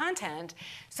introduce some content.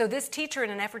 So this teacher, in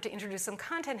an effort to introduce some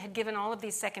content, had given all of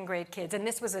these second grade kids, and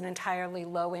this was an entirely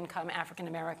low-income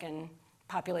African-American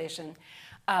population,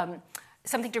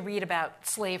 something to read about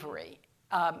slavery.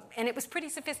 And it was pretty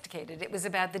sophisticated. It was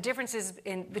about the differences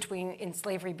in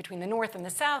slavery between the North and the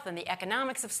South and the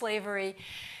economics of slavery.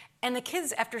 And the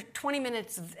kids, after 20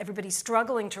 minutes of everybody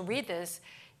struggling to read this,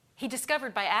 he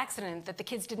discovered by accident that the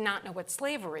kids did not know what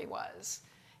slavery was.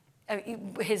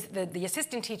 The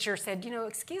assistant teacher said,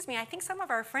 excuse me, I think some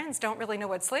of our friends don't really know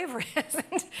what slavery is.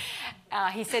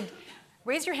 He said,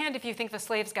 raise your hand if you think the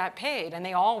slaves got paid. And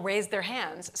they all raised their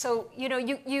hands. So,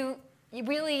 you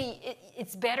really,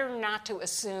 it's better not to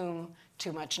assume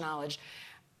too much knowledge.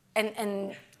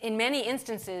 And in many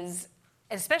instances,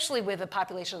 especially with a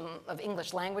population of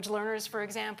English language learners, for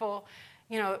example,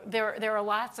 there are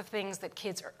lots of things that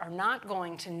kids are not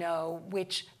going to know,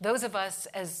 which those of us,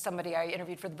 as somebody I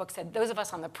interviewed for the book said, those of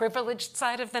us on the privileged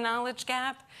side of the knowledge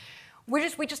gap, we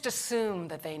just assume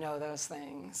that they know those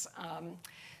things.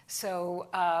 So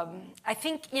I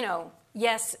think,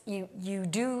 yes, you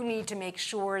do need to make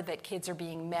sure that kids are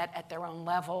being met at their own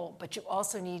level, but you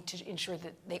also need to ensure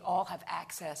that they all have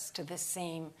access to this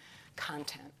same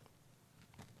content.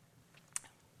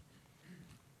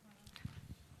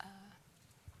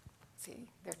 See,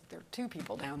 there are 2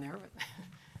 people down there.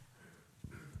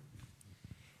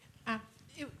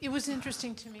 It was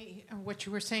interesting to me what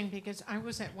you were saying, because I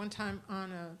was at one time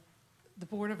on the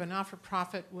board of a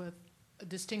not-for-profit with a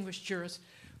distinguished jurist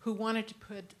who wanted to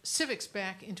put civics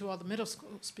back into all the middle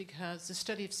schools because the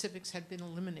study of civics had been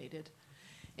eliminated.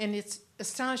 And it's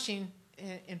astonishing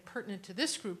and pertinent to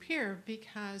this group here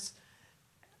because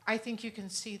I think you can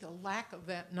see the lack of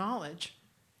that knowledge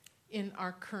in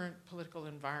our current political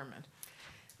environment.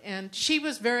 And she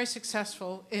was very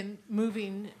successful in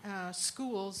moving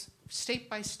schools state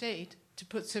by state to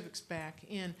put civics back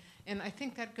in. And I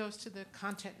think that goes to the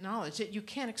content knowledge, that you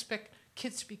can't expect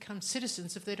kids to become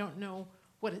citizens if they don't know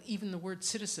what even the word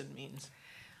citizen means.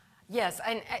 Yes,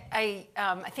 I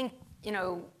think,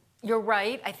 you're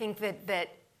right. I think that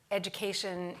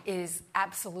education is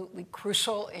absolutely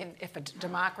crucial if a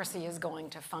democracy is going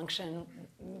to function.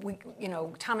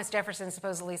 Thomas Jefferson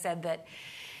supposedly said that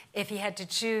if he had to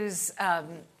choose,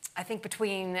 I think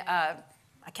between,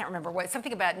 I can't remember what,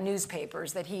 something about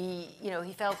newspapers, that he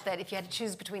felt that if you had to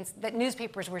choose between, that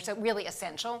newspapers were so really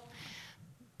essential.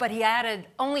 But he added,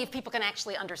 only if people can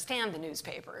actually understand the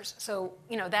newspapers. So,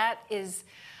 that is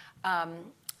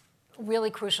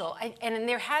really crucial. And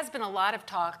there has been a lot of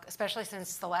talk, especially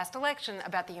since the last election,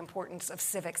 about the importance of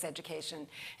civics education.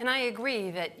 And I agree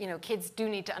that, kids do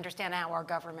need to understand how our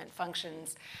government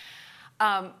functions.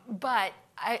 But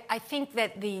I think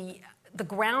that the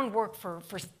groundwork for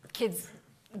kids,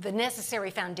 the necessary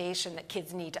foundation that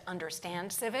kids need to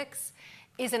understand civics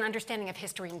is an understanding of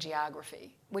history and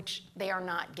geography, which they are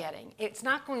not getting. It's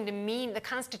not going to mean, the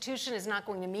Constitution is not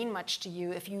going to mean much to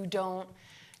you if you don't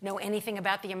know anything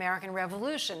about the American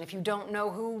Revolution, if you don't know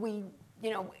who we,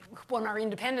 won our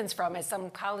independence from, as some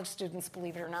college students,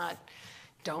 believe it or not,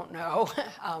 don't know.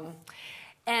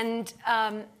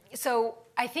 So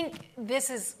I think this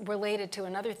is related to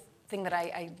another thing that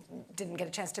I didn't get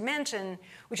a chance to mention,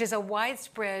 which is a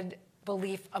widespread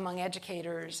belief among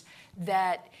educators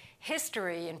that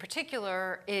history, in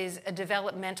particular, is a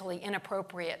developmentally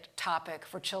inappropriate topic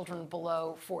for children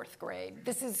below 4th grade.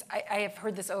 I have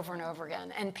heard this over and over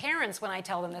again. And parents, when I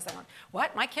tell them this, they're like,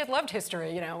 what? My kid loved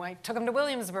history. I took him to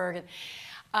Williamsburg.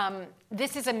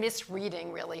 This is a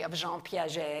misreading, really, of Jean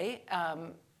Piaget.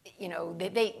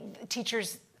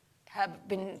 Teachers have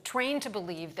been trained to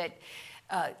believe that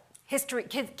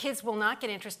kids will not get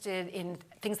interested in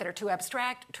things that are too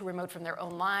abstract, too remote from their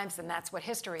own lives, and that's what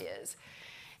history is.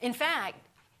 In fact,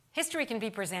 history can be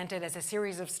presented as a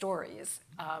series of stories,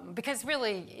 because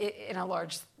really, in a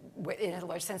large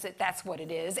sense, that's what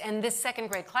it is. And this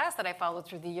 2nd grade class that I followed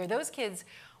through the year, those kids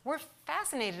were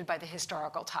fascinated by the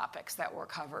historical topics that were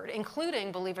covered,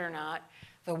 including, believe it or not,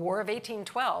 the War of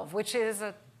 1812, which is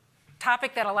a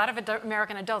topic that a lot of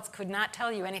American adults could not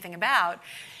tell you anything about.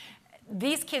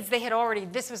 These kids,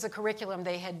 this was a curriculum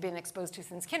they had been exposed to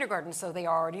since kindergarten, so they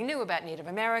already knew about Native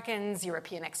Americans,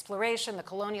 European exploration, the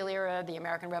colonial era, the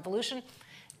American Revolution.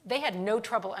 They had no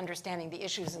trouble understanding the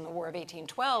issues in the War of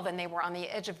 1812, and they were on the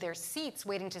edge of their seats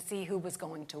waiting to see who was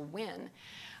going to win.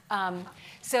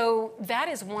 So that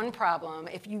is one problem.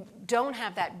 If you don't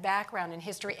have that background in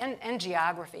history and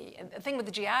geography, and the thing with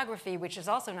the geography, which is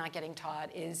also not getting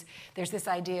taught, is there's this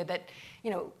idea that,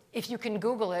 if you can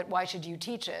Google it, why should you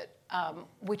teach it?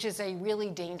 Which is a really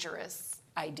dangerous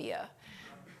idea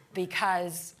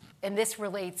because, and this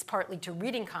relates partly to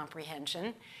reading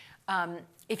comprehension,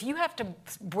 if you have to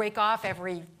break off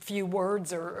every few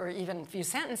words or even few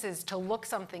sentences to look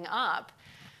something up,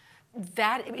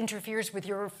 that interferes with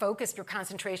your focus, your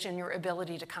concentration, your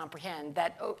ability to comprehend.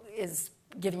 That is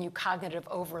giving you cognitive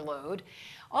overload.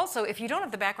 Also, if you don't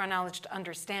have the background knowledge to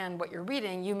understand what you're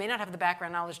reading, you may not have the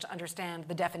background knowledge to understand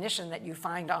the definition that you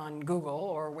find on Google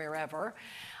or wherever.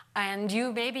 And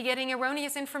you may be getting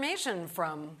erroneous information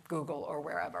from Google or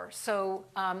wherever. So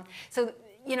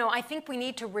I think we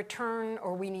need to return,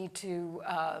 or we need to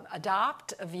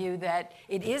adopt a view that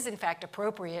it is, in fact,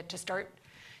 appropriate to start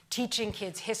teaching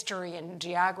kids history and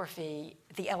geography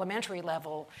at the elementary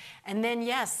level. And then,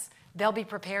 yes, they'll be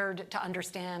prepared to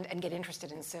understand and get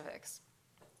interested in civics.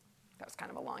 That was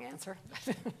kind of a long answer.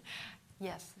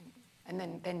 Yes. And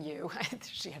then you.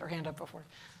 She had her hand up before.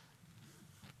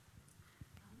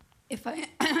 If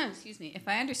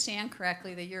I understand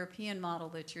correctly, the European model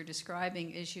that you're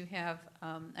describing is you have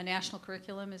a national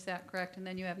curriculum, is that correct? And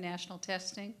then you have national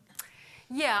testing?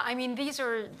 Yeah, these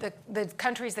are the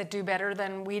countries that do better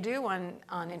than we do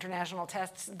on international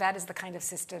tests. That is the kind of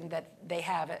system that they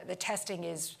have. The testing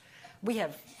is,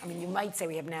 you might say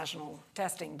we have national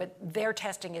testing, but their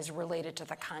testing is related to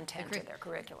the content of their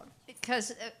curriculum.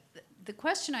 Because the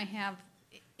question I have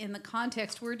in the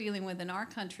context we're dealing with in our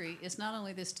country is not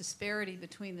only this disparity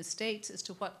between the states as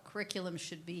to what curriculum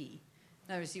should be.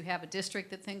 In other words, you have a district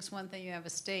that thinks one thing, you have a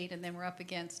state, and then we're up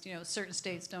against, certain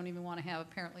states don't even want to have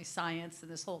apparently science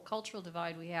and this whole cultural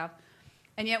divide we have.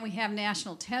 And yet we have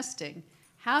national testing.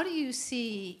 How do you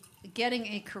see getting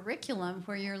a curriculum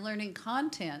where you're learning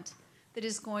content that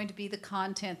is going to be the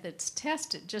content that's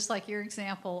tested? Just like your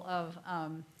example of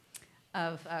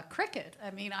cricket.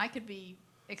 I could be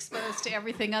exposed to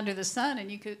everything under the sun,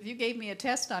 and if you gave me a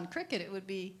test on cricket, it would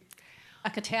be a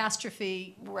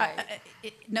catastrophe, right?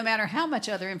 No matter how much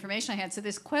other information I had. So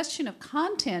this question of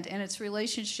content and its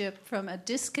relationship from a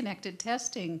disconnected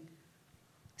testing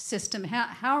system,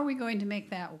 how are we going to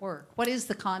make that work? What is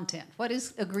the content? What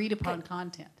is agreed upon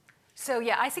content? So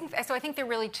yeah, I think there are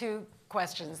really two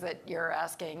questions that you're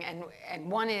asking, and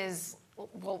one is,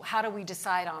 well, how do we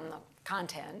decide on the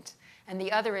content? And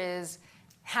the other is,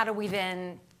 how do we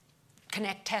then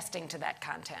connect testing to that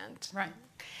content? Right.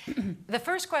 The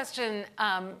first question,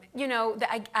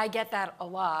 I get that a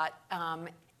lot,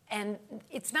 and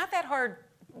it's not that hard.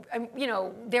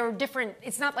 There are different.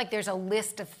 It's not like there's a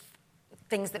list of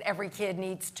things that every kid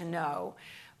needs to know,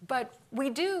 but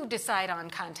we do decide on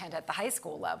content at the high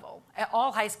school level.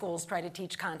 All high schools try to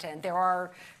teach content. There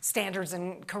are standards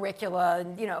and curricula,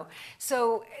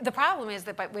 So the problem is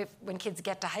that when kids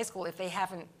get to high school, if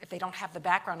they don't have the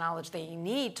background knowledge they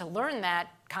need to learn that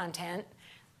content,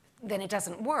 then it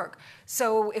doesn't work.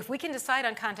 So if we can decide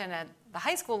on content at the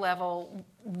high school level,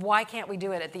 why can't we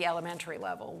do it at the elementary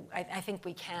level? I think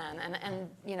we can.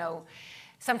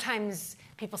 sometimes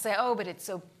people say, oh, but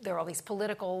there are all these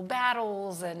political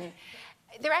battles, and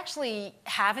there actually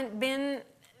haven't been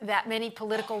that many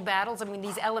political battles. I mean,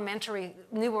 these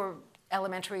newer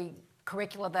elementary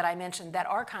curricula that I mentioned that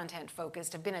are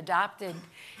content-focused have been adopted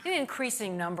in an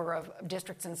increasing number of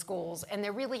districts and schools, and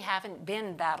there really haven't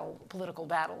been political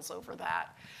battles over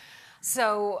that.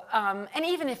 So, and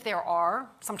even if there are,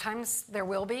 sometimes there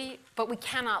will be, but we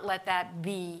cannot let that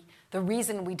be the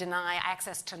reason we deny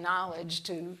access to knowledge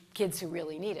to kids who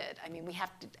really need it. I mean,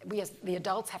 we as the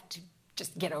adults have to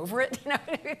just get over it,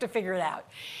 we have to figure it out.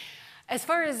 As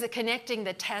far as connecting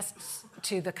the tests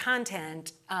to the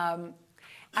content,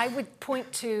 I would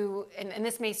point to, and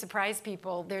this may surprise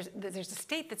people, there's a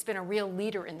state that's been a real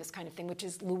leader in this kind of thing, which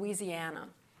is Louisiana,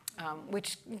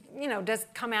 which does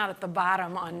come out at the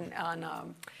bottom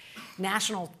on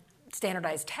national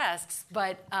standardized tests,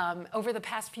 but over the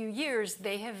past few years,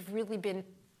 they have really been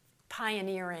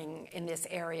pioneering in this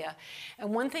area.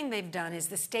 And one thing they've done is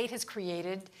the state has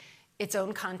created its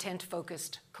own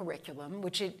content-focused curriculum,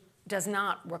 which it does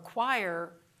not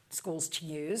require schools to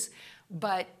use,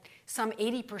 but some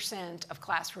 80% of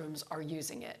classrooms are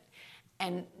using it.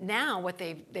 And now what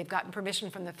they've gotten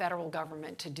permission from the federal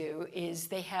government to do is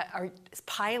they are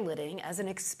piloting as an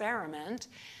experiment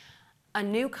a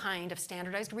new kind of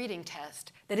standardized reading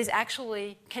test that is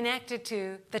actually connected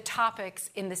to the topics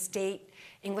in the state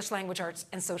English language arts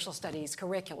and social studies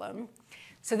curriculum.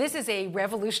 So this is a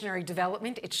revolutionary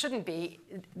development. It shouldn't be.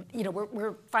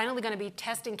 We're finally going to be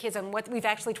testing kids on what we've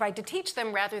actually tried to teach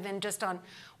them rather than just on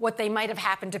what they might have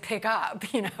happened to pick up,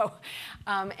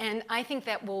 And I think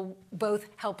that will both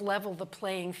help level the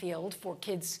playing field for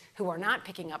kids who are not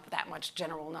picking up that much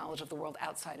general knowledge of the world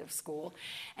outside of school.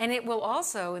 And it will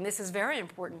also, and this is very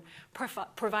important,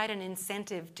 provide an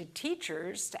incentive to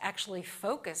teachers to actually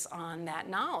focus on that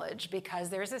knowledge, because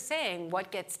there's a saying,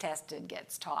 what gets tested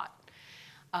gets taught.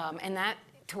 And that,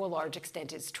 to a large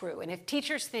extent, is true. And if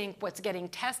teachers think what's getting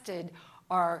tested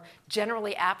are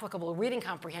generally applicable reading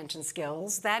comprehension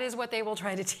skills, that is what they will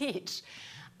try to teach.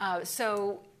 I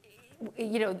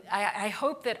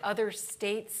hope that other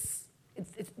states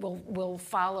will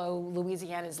follow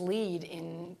Louisiana's lead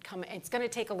it's going to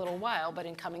take a little while, but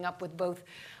in coming up with both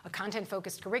a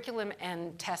content-focused curriculum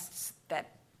and tests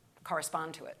that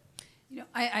correspond to it.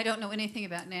 I don't know anything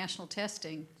about national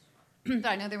testing.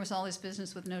 I know there was all this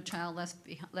business with No Child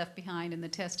Left Behind and the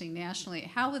testing nationally.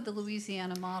 How would the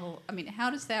Louisiana model,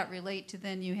 how does that relate to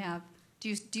then you have,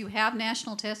 do you have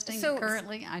national testing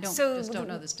currently? I don't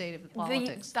know the state of the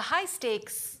politics. The high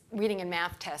stakes reading and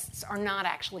math tests are not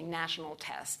actually national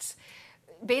tests.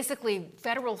 Basically,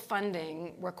 federal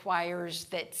funding requires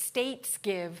that states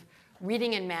give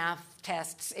reading and math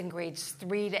tests in grades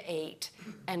 3 to 8,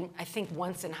 and I think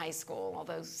once in high school,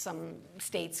 although some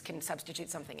states can substitute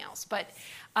something else. But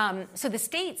so the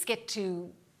states get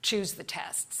to choose the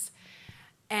tests.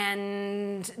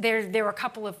 And there are a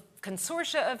couple of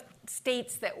consortia of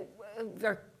states that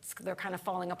they're kind of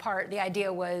falling apart. The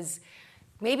idea was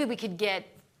maybe we could get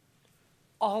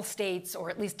all states, or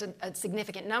at least a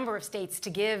significant number of states, to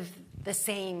give the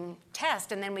same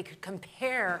test, and then we could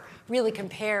really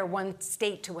compare one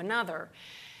state to another.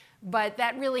 But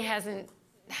that really hasn't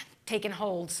taken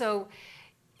hold. So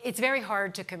it's very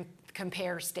hard to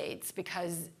compare states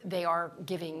because they are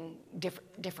giving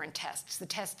different tests. The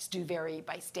tests do vary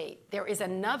by state. There is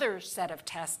another set of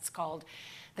tests called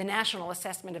the National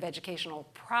Assessment of Educational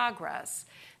Progress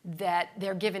that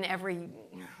they're given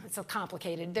it's so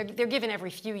complicated, they're given every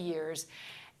few years.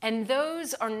 And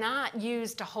those are not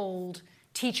used to hold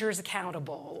teachers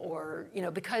accountable or,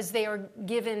 because they are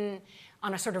given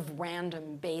on a sort of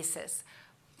random basis.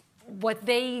 What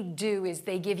they do is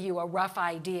they give you a rough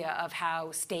idea of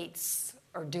how states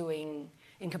are doing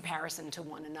in comparison to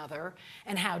one another,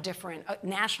 and how different,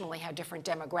 nationally, how different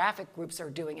demographic groups are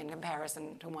doing in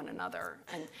comparison to one another.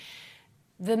 And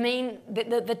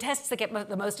the tests that get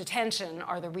the most attention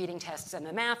are the reading tests and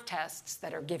the math tests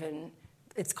that are given.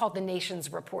 It's called the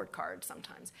nation's report card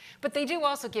sometimes. But they do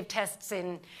also give tests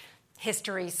in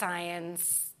history,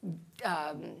 science,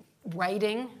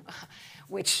 writing,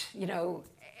 which,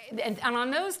 and on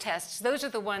those tests, those are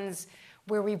the ones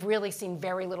where we've really seen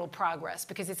very little progress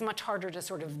because it's much harder to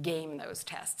sort of game those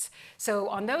tests. So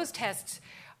on those tests,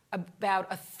 about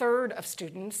a third of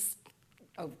students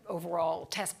overall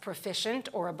test proficient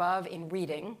or above in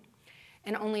reading,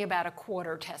 and only about a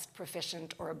quarter test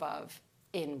proficient or above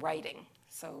in writing.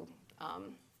 So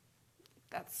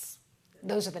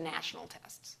those are the national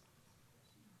tests.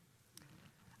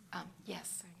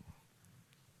 Yes.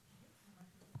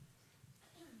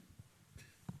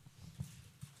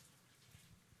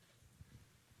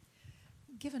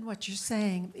 given what you're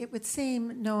saying, it would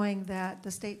seem, knowing that the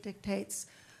state dictates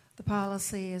the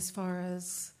policy as far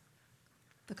as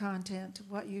the content,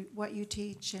 what you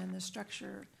teach, and the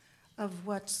structure of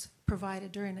what's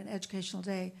provided during an educational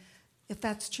day, if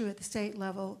that's true at the state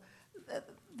level,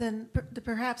 then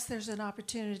perhaps there's an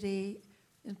opportunity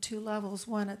in two levels,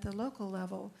 one at the local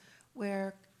level,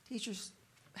 where teachers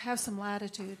have some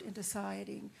latitude in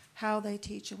deciding how they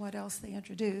teach and what else they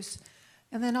introduce,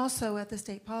 and then also at the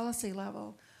state policy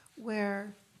level,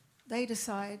 where they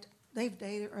decide, they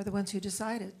are the ones who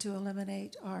decided to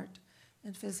eliminate art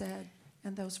and phys ed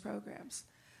and those programs.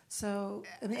 So,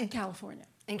 in California.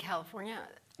 In California?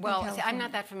 Well, see, I'm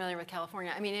not that familiar with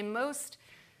California. I mean, in most,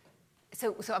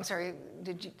 so I'm sorry,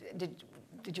 did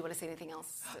you want to say anything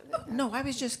else? No, I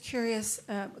was just curious,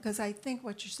 because I think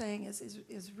what you're saying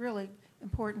is really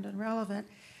important and relevant.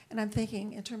 And I'm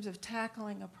thinking in terms of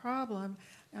tackling a problem,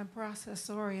 I'm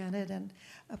process-oriented and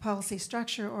policy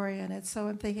structure-oriented. So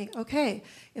I'm thinking, okay,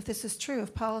 if this is true,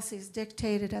 if policy is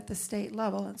dictated at the state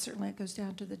level, and certainly it goes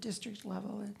down to the district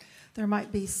level, and there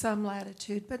might be some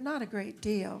latitude, but not a great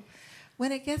deal.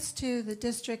 When it gets to the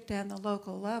district and the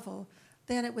local level,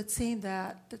 then it would seem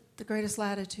that the greatest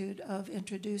latitude of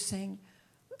introducing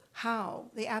how,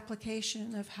 the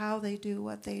application of how they do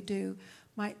what they do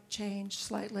might change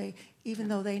slightly, even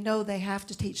though they know they have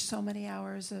to teach so many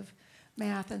hours of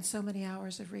math and so many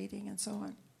hours of reading and so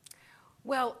on.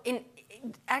 Well,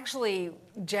 actually,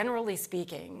 generally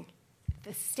speaking,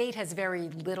 the state has very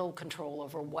little control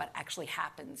over what actually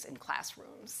happens in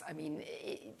classrooms. I mean,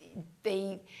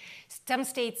 some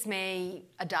states may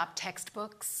adopt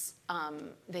textbooks.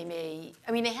 They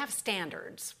have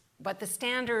standards, but the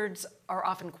standards are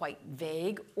often quite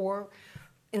vague or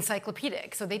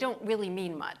encyclopedic, so they don't really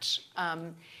mean much.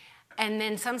 And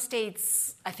then some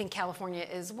states, I think California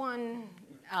is one,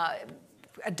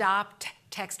 adopt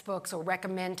textbooks or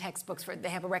recommend textbooks. They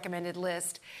have a recommended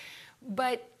list.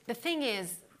 But the thing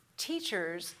is,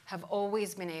 teachers have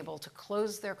always been able to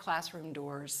close their classroom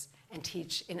doors and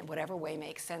teach in whatever way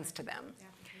makes sense to them.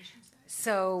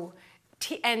 So,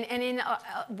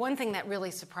 one thing that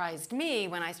really surprised me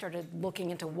when I started looking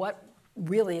into what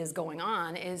really is going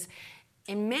on is,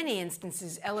 in many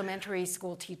instances, elementary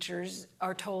school teachers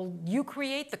are told, you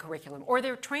create the curriculum, or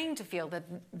they're trained to feel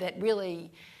that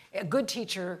really a good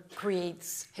teacher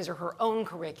creates his or her own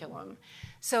curriculum.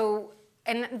 So,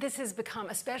 and this has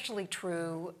become especially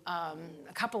true, a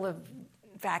couple of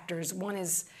factors. One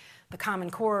is the Common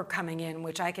Core coming in,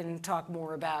 which I can talk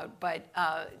more about, but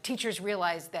teachers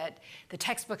realized that the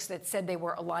textbooks that said they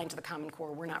were aligned to the Common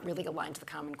Core were not really aligned to the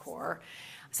Common Core,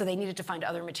 so they needed to find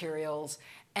other materials.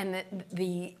 And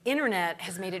the internet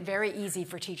has made it very easy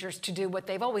for teachers to do what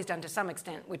they've always done to some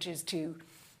extent, which is to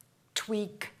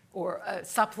tweak or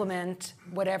supplement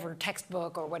whatever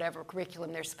textbook or whatever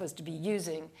curriculum they're supposed to be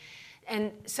using.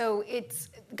 And so it's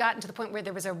gotten to the point where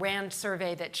there was a RAND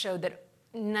survey that showed that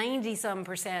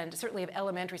 90-some%, certainly of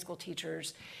elementary school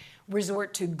teachers,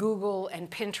 resort to Google and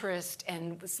Pinterest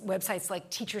and websites like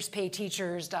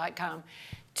teacherspayteachers.com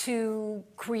to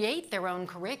create their own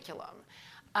curriculum.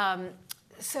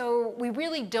 So we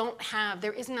really don't have,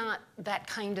 there is not that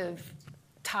kind of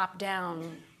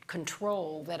top-down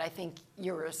control that I think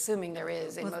you're assuming there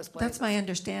is in most places. That's my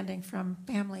understanding from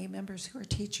family members who are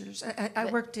teachers. I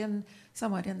worked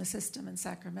somewhat in the system in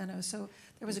Sacramento, so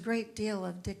there was a great deal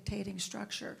of dictating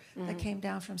structure that came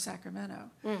down from Sacramento.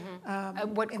 At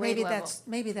what grade level?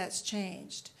 Maybe that's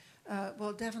changed.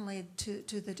 Well, definitely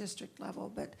to the district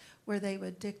level, but where they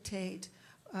would dictate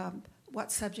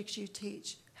what subjects you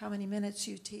teach, how many minutes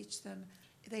you teach them.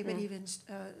 They would even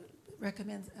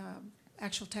recommend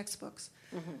actual textbooks.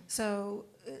 So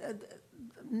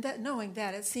knowing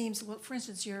that, it seems, well, for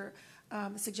instance, your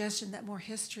suggestion that more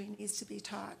history needs to be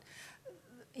taught,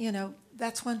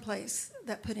 that's one place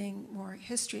that putting more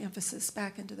history emphasis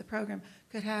back into the program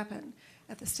could happen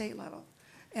at the state level.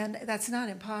 And that's not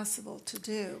impossible to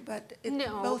do, but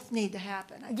both need to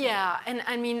happen, I think. Yeah, and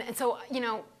I mean, so,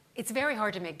 it's very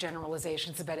hard to make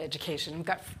generalizations about education. We've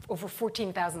got over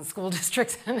 14,000 school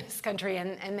districts in this country,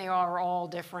 and they are all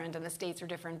different, and the states are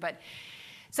different. But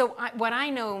so what I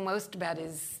know most about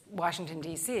is Washington,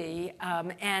 D.C.,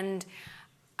 and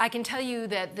I can tell you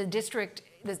that the district,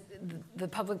 the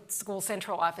public school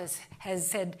central office has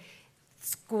said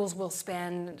schools will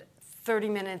spend 30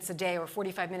 minutes a day or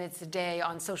 45 minutes a day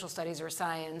on social studies or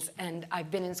science, and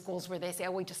I've been in schools where they say,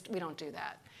 we don't do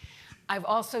that. I've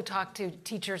also talked to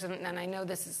teachers, and I know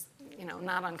this is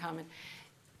not uncommon.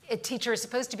 A teacher is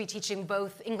supposed to be teaching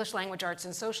both English language arts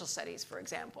and social studies, for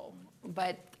example.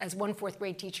 But as one fourth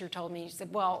grade teacher told me, she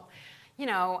said, well,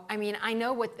 I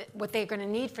know what they're going to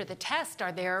need for the test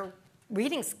are their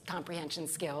reading comprehension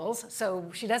skills, so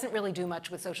she doesn't really do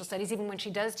much with social studies. Even when she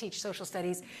does teach social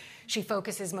studies, she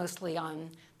focuses mostly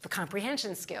on the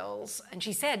comprehension skills. And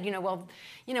she said,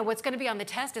 what's going to be on the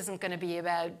test isn't going to be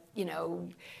about,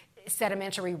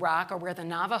 sedimentary rock or where the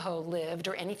Navajo lived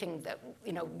or anything that,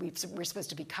 we're supposed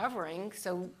to be covering.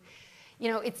 So,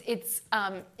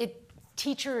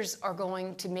 teachers are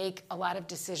going to make a lot of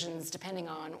decisions depending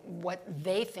on what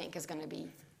they think is going to be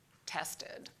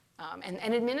tested. And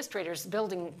administrators,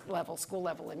 building level, school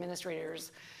level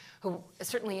administrators, who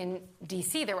certainly in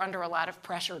DC, they're under a lot of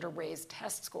pressure to raise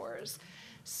test scores.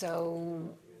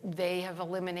 So they have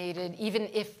eliminated, even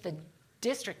if the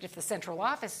district, if the central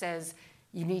office says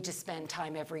you need to spend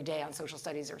time every day on social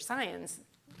studies or science,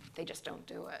 they just don't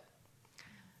do it.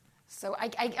 So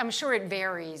I'm sure it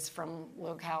varies from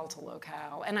locale to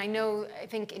locale. And I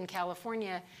think in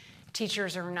California,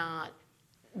 teachers are not,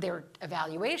 their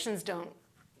evaluations don't,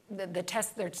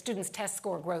 their students' test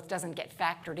score growth doesn't get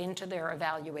factored into their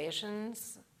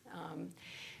evaluations.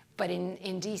 But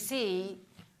in DC,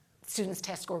 students'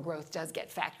 test score growth does get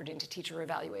factored into teacher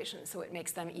evaluations, so it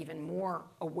makes them even more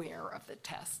aware of the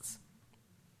tests.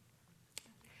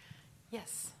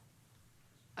 Yes.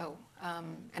 Oh,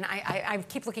 and I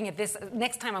keep looking at this.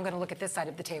 Next time I'm going to look at this side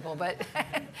of the table, but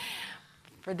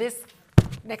for this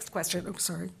next question, I'm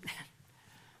sorry.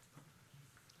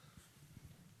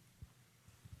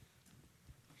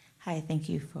 Hi, thank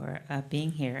you for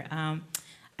being here. I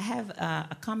have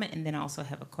a comment and then I also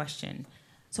have a question.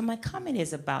 So my comment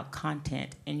is about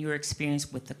content and your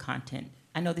experience with the content.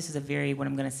 I know this is what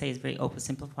I'm going to say is very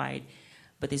oversimplified,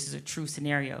 but this is a true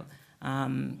scenario.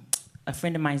 A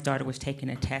friend of mine's daughter was taking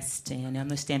a test, and on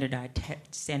the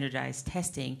standardized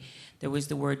testing, there was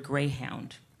the word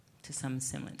greyhound to some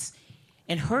semblance.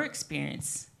 In her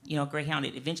experience, greyhound,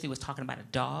 it eventually was talking about a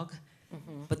dog,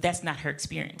 but that's not her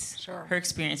experience. Sure. Her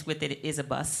experience with it is a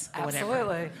bus or whatever.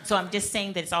 Absolutely. So I'm just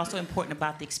saying that it's also important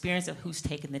about the experience of who's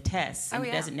taking the test. And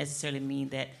it doesn't necessarily mean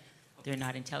that they're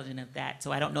not intelligent of that.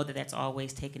 So I don't know that that's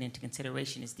always taken into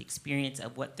consideration, is the experience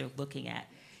of what they're looking at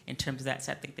in terms of that.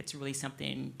 So I think that's really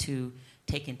something to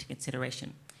take into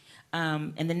consideration.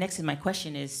 And the next in my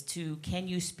question is can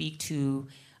you speak to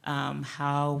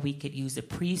how we could use the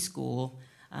preschool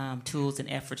tools and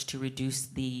efforts to reduce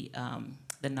the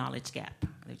knowledge gap?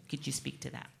 Could you speak to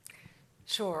that?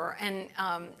 Sure. And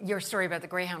your story about the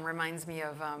Greyhound reminds me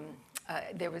of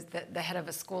there was the head of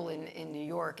a school in New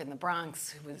York, in the Bronx,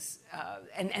 who was,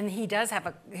 and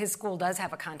his school does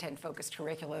have a content-focused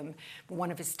curriculum. One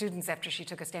of his students, after she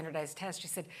took a standardized test, she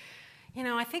said,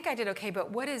 I think I did okay,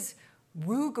 but what does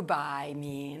rugby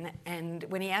mean? And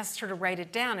when he asked her to write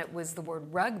it down, it was the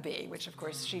word rugby, which of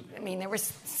course there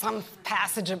was some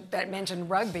passage that mentioned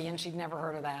rugby and she'd never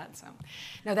heard of that. So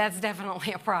no, that's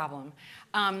definitely a problem.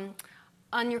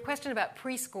 On your question about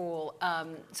preschool,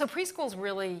 so preschool's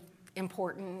really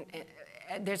important.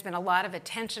 There's been a lot of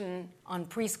attention on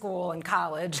preschool and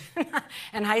college,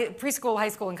 and preschool, high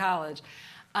school, and college.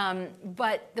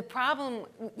 But the problem,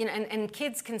 and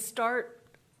kids can start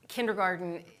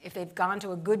kindergarten if they've gone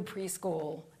to a good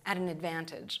preschool at an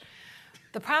advantage.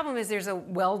 The problem is there's a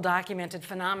well-documented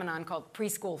phenomenon called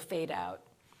preschool fade-out.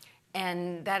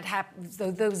 And that happens,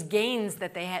 those gains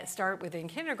that they start with in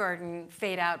kindergarten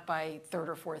fade out by third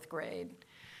or fourth grade.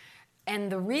 And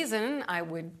the reason I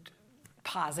would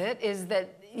posit is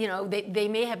that they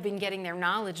may have been getting their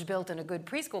knowledge built in a good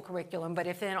preschool curriculum, but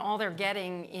if then all they're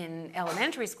getting in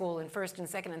elementary school in first and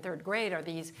second and third grade are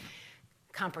these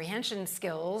comprehension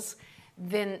skills,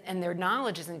 and their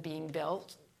knowledge isn't being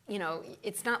built,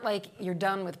 it's not like you're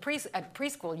done with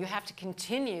preschool. You have to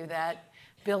continue that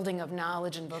building of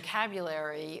knowledge and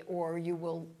vocabulary, or you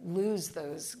will lose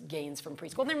those gains from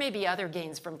preschool. There may be other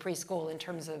gains from preschool in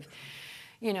terms of,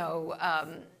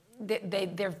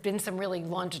 there have been some really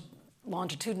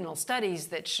longitudinal studies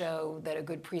that show that a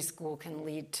good preschool can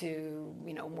lead to,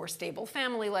 more stable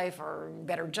family life or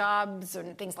better jobs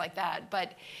and things like that.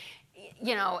 But,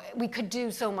 we could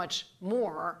do so much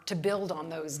more to build on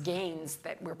those gains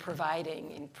that we're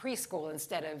providing in preschool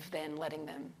instead of then letting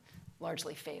them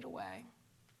largely fade away.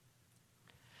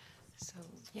 So,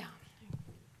 yeah.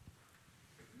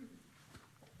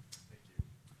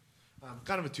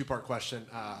 Kind of a two-part question.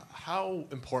 How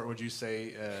important would you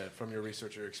say, from your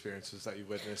research or experiences that you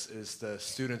witnessed, is the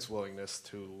students' willingness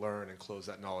to learn and close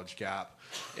that knowledge gap?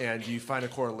 And do you find a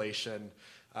correlation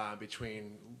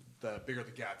between the bigger the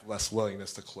gap, less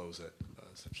willingness to close it,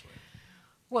 essentially?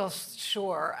 Well,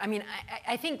 sure. I mean,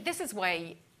 I think this is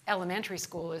why elementary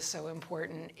school is so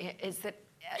important, is that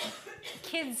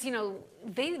kids,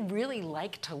 they really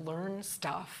like to learn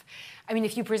stuff. I mean,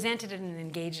 if you present it in an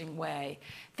engaging way,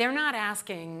 they're not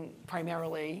asking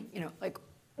primarily, like,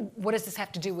 what does this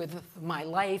have to do with my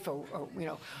life? Or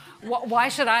why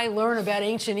should I learn about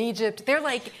ancient Egypt? They're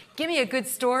like, give me a good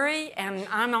story, and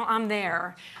I'm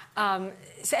there. And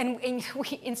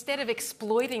instead of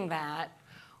exploiting that,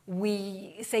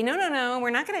 we say, no, we're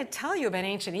not going to tell you about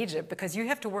ancient Egypt because you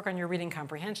have to work on your reading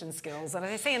comprehension skills. And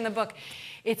as I say in the book,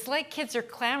 it's like kids are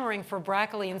clamoring for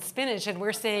broccoli and spinach, and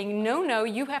we're saying, no,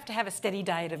 you have to have a steady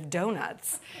diet of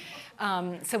donuts.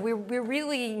 So we're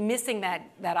really missing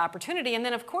that opportunity. And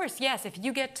then, of course, yes, if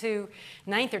you get to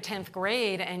 9th or 10th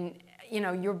grade and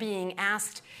you're being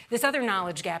asked, this other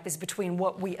knowledge gap is between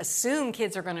what we assume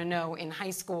kids are going to know in high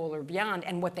school or beyond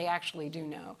and what they actually do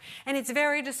know. And it's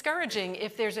very discouraging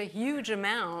if there's a huge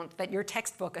amount that your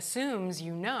textbook assumes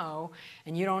you know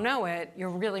and you don't know it, you're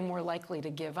really more likely to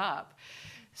give up.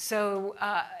 So,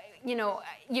 I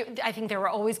think there are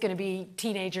always going to be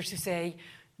teenagers who say,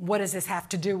 what does this have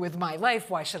to do with my life?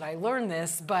 Why should I learn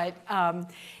this? But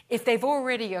if they've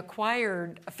already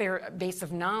acquired a fair base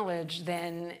of knowledge,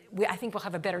 then I think we'll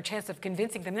have a better chance of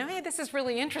convincing them, hey, this is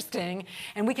really interesting,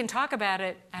 and we can talk about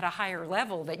it at a higher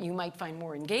level that you might find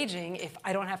more engaging if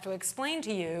I don't have to explain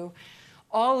to you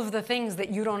all of the things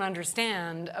that you don't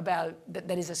understand about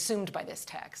that is assumed by this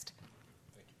text.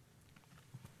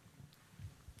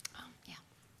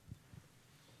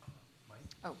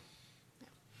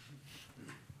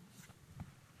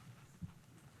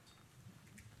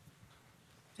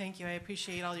 Thank you. I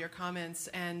appreciate all your comments.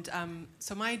 And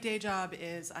so my day job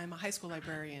is I'm a high school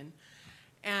librarian.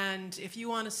 And if you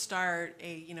want to start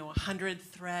a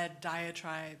 100-thread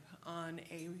diatribe on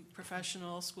a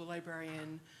professional school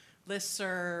librarian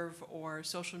listserv or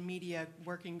social media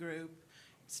working group,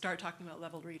 start talking about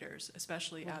leveled readers,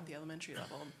 especially at the elementary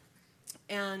level.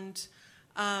 And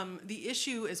the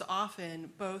issue is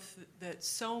often both that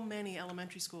so many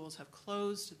elementary schools have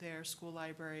closed their school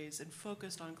libraries and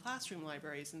focused on classroom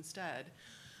libraries instead.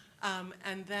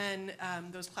 And then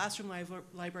those classroom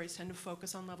libraries tend to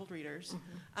focus on leveled readers.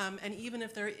 And even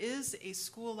if there is a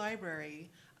school library,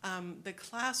 the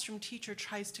classroom teacher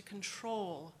tries to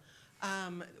control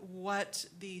what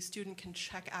the student can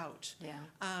check out.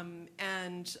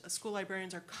 And school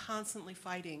librarians are constantly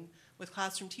fighting with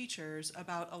classroom teachers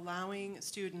about allowing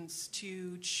students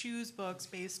to choose books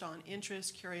based on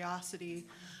interest, curiosity,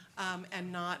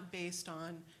 and not based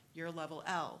on your level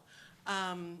L.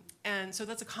 And so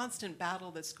that's a constant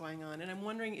battle that's going on. And I'm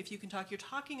wondering if you can talk, you're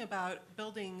talking about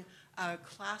building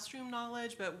classroom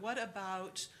knowledge, but what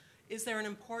about, is there an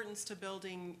importance to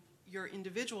building your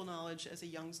individual knowledge as a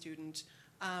young student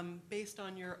based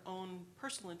on your own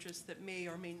personal interests that may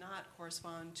or may not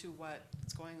correspond to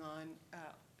what's going on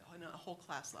a whole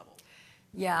class level?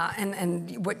 Yeah,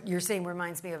 and what you're saying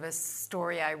reminds me of a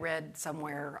story I read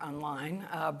somewhere online,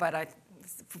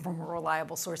 from a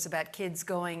reliable source about kids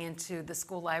going into the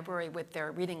school library with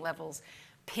their reading levels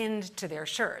pinned to their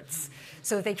shirts.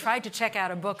 So if they tried to check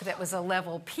out a book that was a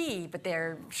level P, but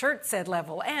their shirt said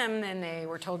level M, then they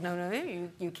were told, no,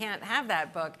 you can't have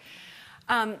that book.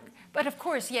 But of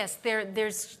course, yes,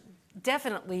 there's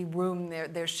definitely room there.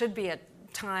 There should be a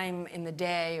time in the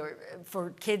day for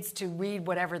kids to read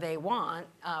whatever they want.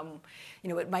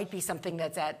 It might be something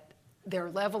that's at their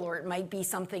level, or it might be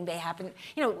something they happen.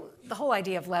 The whole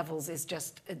idea of levels is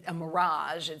just a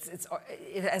mirage. It's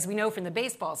as we know from the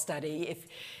baseball study.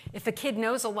 If a kid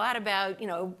knows a lot about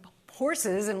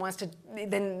horses and wants to,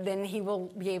 then he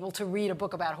will be able to read a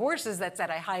book about horses that's at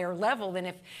a higher level than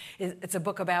if it's a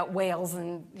book about whales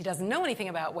and he doesn't know anything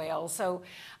about whales. So,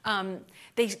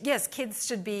 kids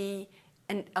should be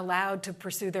allowed to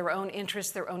pursue their own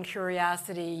interests, their own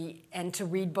curiosity, and to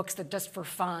read books that just for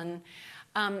fun.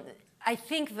 I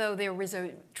think, though, there was a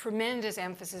tremendous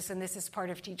emphasis, and this is part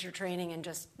of teacher training and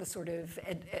just the sort of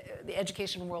the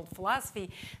education world philosophy,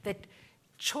 that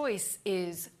choice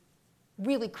is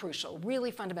really crucial, really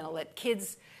fundamental, that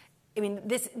kids,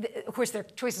 of course, their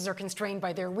choices are constrained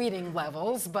by their reading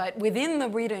levels, but within the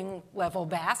reading level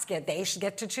basket, they should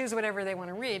get to choose whatever they want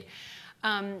to read.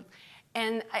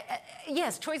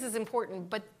 Yes, choice is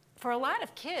important, but for a lot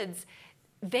of kids,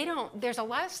 there's a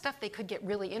lot of stuff they could get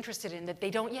really interested in that they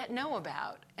don't yet know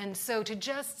about. And so to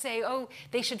just say,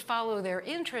 they should follow their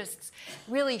interests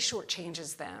really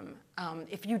shortchanges them.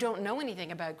 If you don't know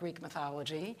anything about Greek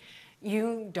mythology,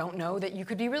 you don't know that you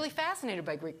could be really fascinated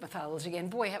by Greek mythology. And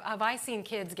boy, have I seen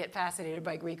kids get fascinated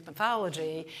by Greek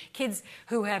mythology. Kids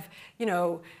who have,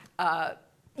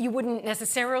 you wouldn't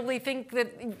necessarily think that,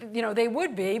 they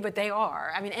would be, but they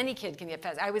are. Any kid can get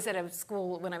fascinated. I was at a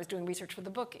school when I was doing research for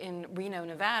the book in Reno,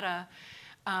 Nevada,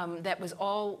 that was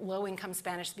all low-income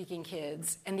Spanish-speaking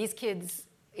kids. And these kids,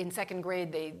 in second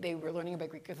grade, they were learning about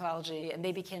Greek mythology, and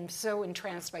they became so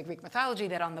entranced by Greek mythology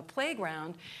that on the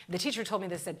playground, the teacher told me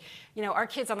this, said, you know, our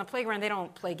kids on the playground, they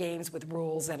don't play games with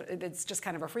rules, and it's just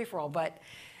kind of a free-for-all, but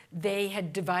they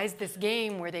had devised this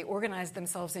game where they organized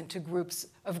themselves into groups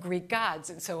of Greek gods.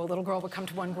 And so a little girl would come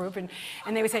to one group, and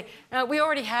they would say, we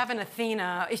already have an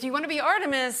Athena. If you want to be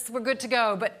Artemis, we're good to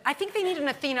go. But I think they need an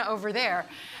Athena over there.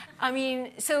 I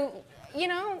mean, so, you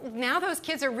know, now those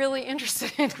kids are really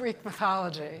interested in Greek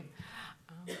mythology.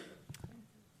 Let's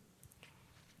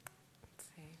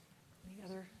see. Any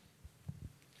other?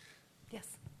 Yes?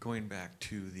 Going back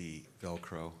to the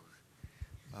Velcro,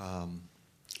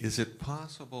 is it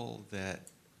possible that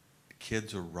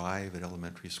kids arrive at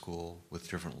elementary school with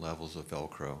different levels of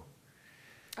Velcro?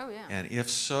 Oh, yeah. And if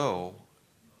so,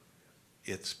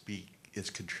 it's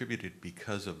contributed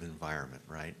because of the environment,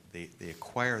 right? They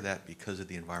acquire that because of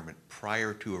the environment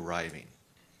prior to arriving,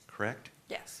 correct?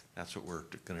 Yes. That's what we're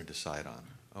going to decide on.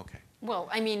 Okay. Well,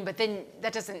 I mean, but then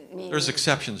that doesn't mean... There's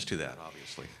exceptions to that,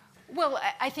 obviously. Well,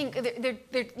 I think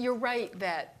you're right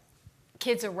that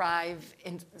kids arrive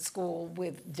in school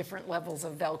with different levels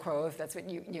of Velcro, if that's what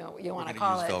you want to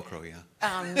call it. We're going to use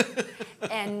Velcro,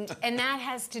 yeah. And that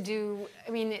has to do,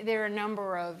 I mean, there are a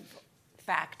number of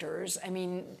factors. I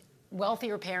mean,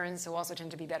 wealthier parents who also tend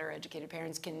to be better educated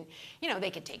parents can, they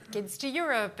could take kids to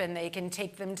Europe and they can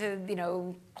take them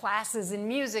to, classes in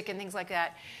music and things like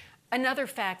that. Another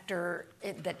factor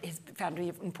that is found to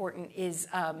be important is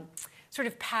sort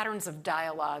of patterns of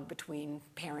dialogue between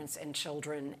parents and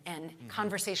children and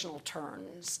conversational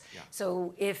turns. Yeah.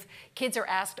 So if kids are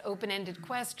asked open-ended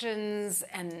questions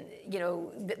and,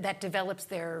 that develops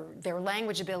their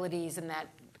language abilities and that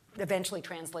eventually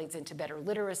translates into better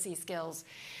literacy skills.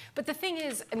 But the thing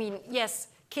is, I mean, yes,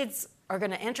 kids are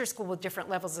going to enter school with different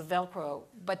levels of Velcro,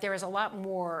 but there is a lot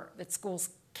more that schools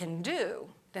can do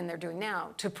than they're doing now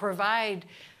to provide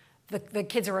the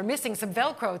kids who are missing some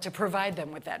Velcro to provide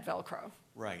them with that Velcro.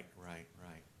 Right.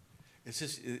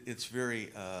 It's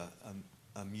very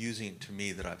amusing to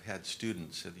me that I've had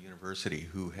students at the university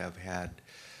who have had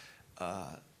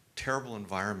terrible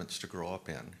environments to grow up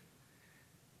in,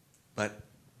 but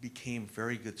became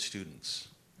very good students.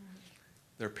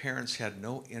 Their parents had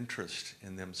no interest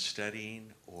in them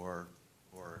studying or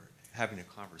having a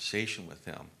conversation with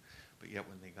them, but yet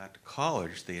when they got to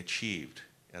college, they achieved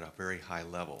at a very high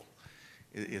level.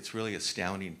 It's really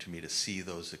astounding to me to see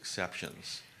those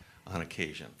exceptions on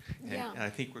occasion. And I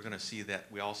think we're going to see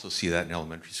that. We also see that in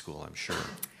elementary school, I'm sure.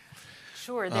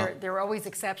 Sure, there are always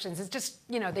exceptions. It's just,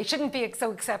 they shouldn't be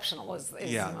so exceptional as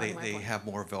yeah, they have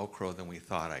more Velcro than we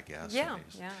thought, I guess. Yeah.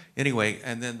 Anyway,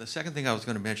 and then the second thing I was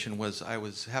going to mention was I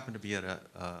happened to be at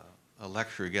a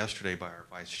lecture yesterday by our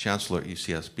Vice Chancellor at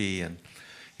UCSB, and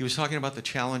he was talking about the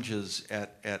challenges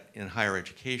in higher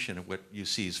education and what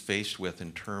UC is faced with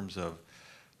in terms of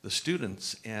the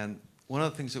students. And one of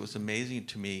the things that was amazing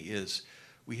to me is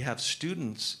we have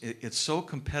students, it's so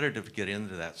competitive to get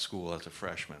into that school as a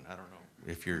freshman. I don't know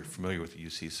if you're familiar with the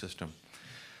UC system,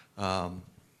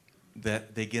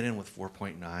 that they get in with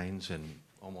 4.9s and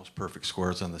almost perfect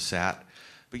scores on the SAT.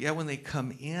 But yet when they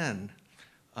come in,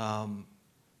 and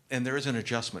there is an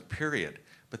adjustment period,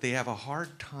 but they have a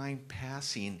hard time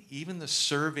passing even the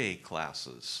survey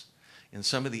classes in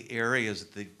some of the areas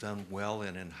that they've done well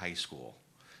in high school.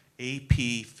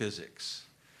 AP physics,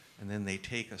 and then they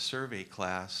take a survey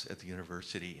class at the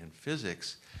university in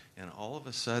physics, and all of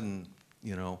a sudden,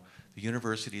 the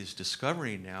university is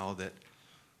discovering now that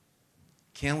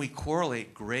can we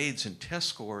correlate grades and test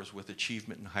scores with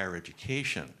achievement in higher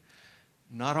education?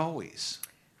 Not always.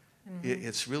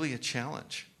 It's really a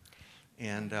challenge.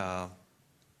 And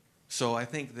so I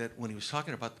think that when he was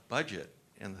talking about the budget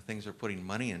and the things they're putting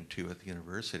money into at the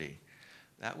university,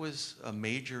 that was a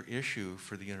major issue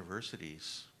for the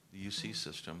universities, the UC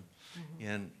system,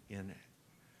 in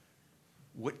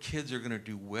what kids are going to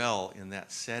do well in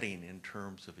that setting in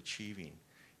terms of achieving,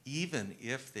 even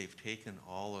if they've taken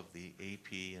all of the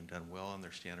AP and done well on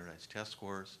their standardized test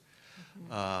scores.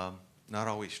 Not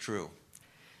always true.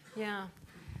 Yeah.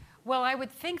 Well, I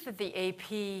would think that the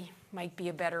AP might be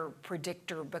a better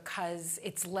predictor because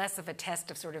it's less of a test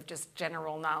of sort of just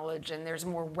general knowledge and there's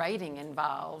more writing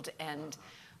involved, and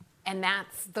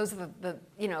those are the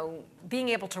being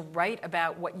able to write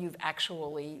about what you've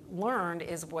actually learned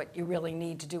is what you really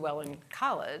need to do well in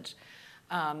college.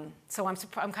 So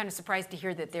I'm kind of surprised to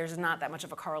hear that there's not that much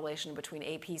of a correlation between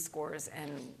AP scores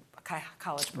and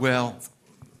college performance. Well,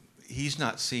 he's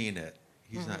not seeing it.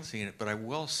 He's not seeing it. But I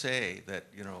will say that,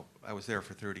 I was there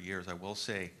for 30 years. I will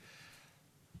say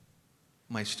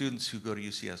my students who go to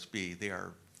UCSB, they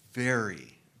are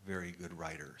very, very good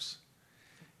writers.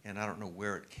 And I don't know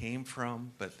where it came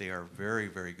from, but they are very,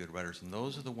 very good writers. And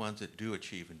those are the ones that do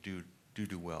achieve and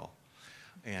do well.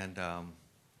 And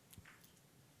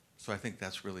so I think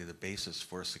that's really the basis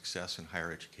for success in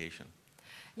higher education.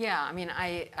 Yeah, I mean,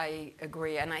 I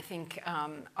agree. And I think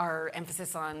our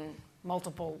emphasis on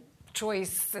multiple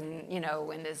choice and,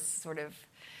 in this sort of,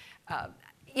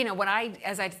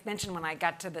 as I mentioned, when I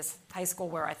got to this high school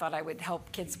where I thought I would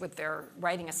help kids with their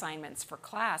writing assignments for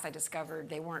class, I discovered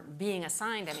they weren't being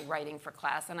assigned any writing for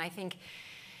class. And I think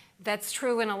that's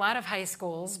true in a lot of high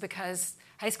schools because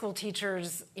high school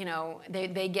teachers,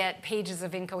 they get pages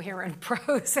of incoherent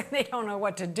prose and they don't know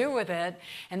what to do with it.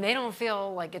 And they don't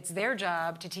feel like it's their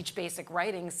job to teach basic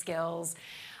writing skills.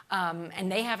 And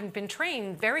they haven't been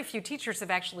trained. Very few teachers have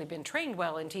actually been trained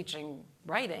well in teaching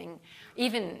writing,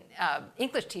 even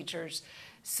English teachers.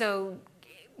 So,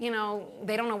 they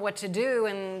don't know what to do,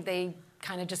 and they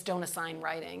kind of just don't assign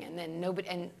writing, and then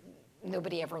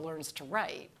nobody ever learns to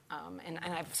write. And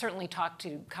I've certainly talked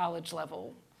to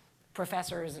college-level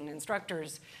professors and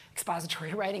instructors.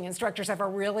 Expository writing instructors have a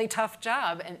really tough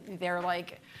job, and they're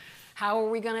like, what are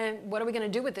we going to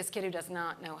do with this kid who does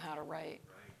not know how to write?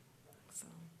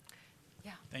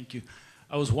 Thank you.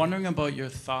 I was wondering about your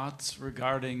thoughts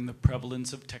regarding the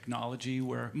prevalence of technology,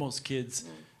 where most kids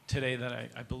today that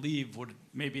I believe would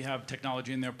maybe have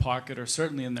technology in their pocket or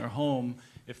certainly in their home,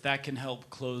 if that can help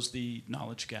close the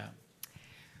knowledge gap.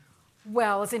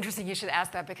 Well, it's interesting you should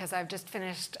ask that because I've just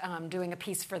finished doing a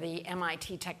piece for the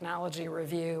MIT Technology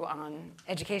Review on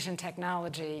education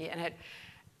technology, and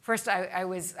first, I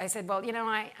said, well,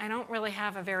 I don't really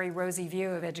have a very rosy view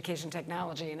of education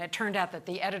technology. And it turned out that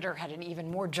the editor had an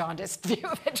even more jaundiced view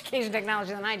of education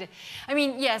technology than I did. I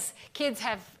mean, yes, kids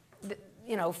have,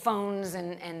 phones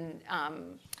and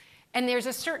there's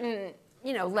a certain,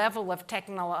 level of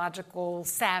technological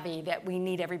savvy that we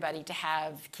need everybody to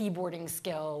have, keyboarding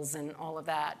skills and all of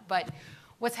that. But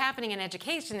what's happening in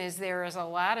education is there is a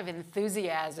lot of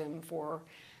enthusiasm for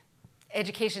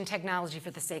education technology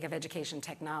for the sake of education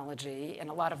technology and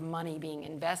a lot of money being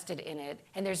invested in it.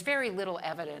 And there's very little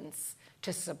evidence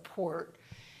to support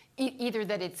either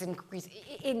that it's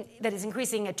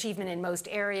increasing achievement in most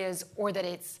areas or that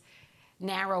it's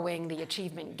narrowing the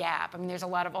achievement gap. I mean, there's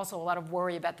also a lot of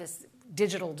worry about this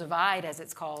digital divide, as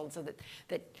it's called, so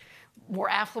that more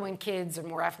affluent kids or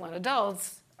more affluent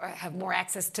adults have more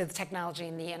access to the technology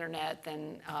and the internet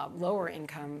than lower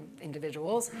income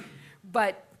individuals.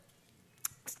 But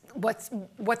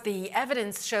what the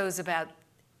evidence shows about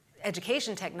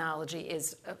education technology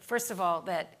is, first of all,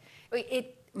 that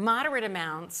moderate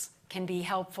amounts can be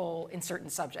helpful in certain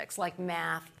subjects like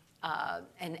math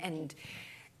and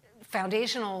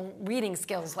foundational reading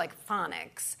skills like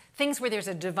phonics, things where there's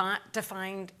a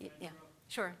defined, yeah,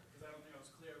 sure. Because I don't think I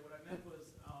was clear. What I meant was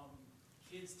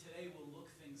kids today will look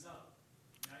things up.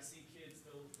 And I see kids,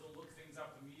 they'll look things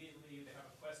up immediately. They have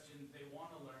a question they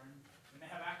want to learn, and they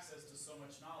have access to so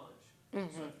much knowledge.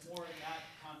 Mm-hmm. So it's more in that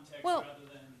context rather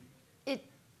than...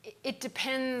 It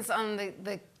depends on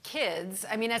the kids.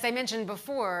 I mean, as I mentioned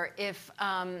before, if,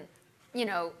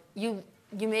 you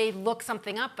may look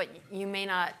something up, but you may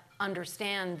not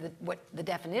understand what the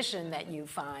definition that you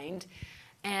find.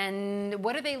 And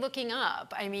what are they looking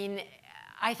up? I mean,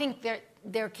 I think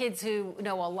there are kids who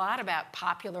know a lot about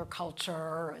popular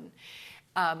culture,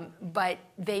 but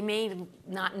they may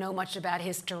not know much about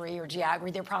history or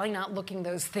geography. They're probably not looking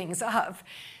those things up.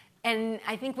 And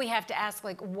I think we have to ask,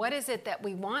 what is it that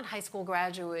we want high school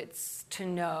graduates to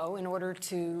know in order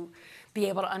to be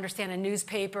able to understand a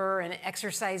newspaper and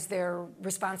exercise their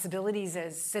responsibilities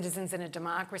as citizens in a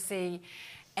democracy?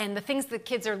 And the things that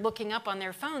kids are looking up on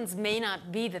their phones may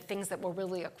not be the things that will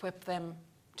really equip them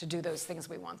to do those things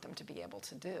we want them to be able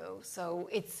to do. So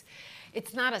it's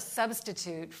not a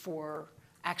substitute for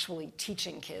actually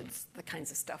teaching kids the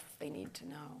kinds of stuff they need to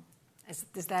know.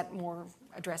 Is that more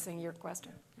addressing your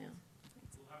question? Yeah.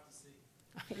 We'll have to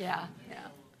see. Yeah.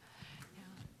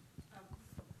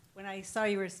 When I saw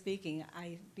you were speaking,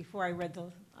 before I read the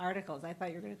articles, I thought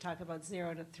you were going to talk about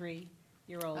 0 to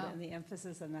 3-year-old and the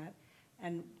emphasis on that.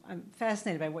 And I'm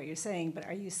fascinated by what you're saying, but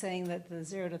are you saying that the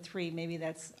 0 to 3, maybe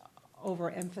that's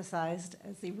overemphasized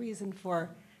as the reason for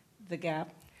the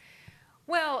gap?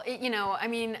 Well, I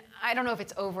mean, I don't know if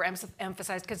it's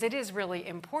overemphasized because it is really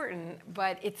important,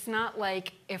 but it's not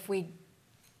like if we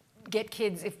get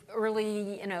kids, if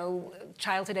early,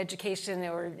 childhood education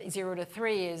or 0 to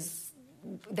 3 is,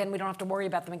 then we don't have to worry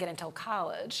about them again until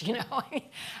college,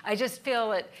 I just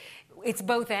feel that it's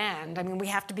both and. I mean, we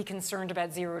have to be concerned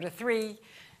about 0 to 3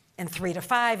 and 3 to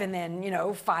 5 and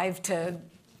then, 5 to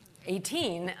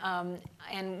 18,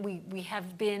 and we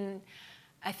have been,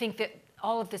 I think that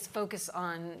all of this focus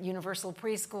on universal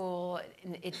preschool,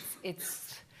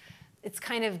 it's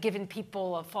kind of given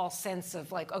people a false sense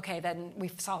of like, okay, then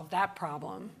we've solved that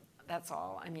problem. That's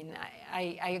all. I mean,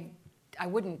 I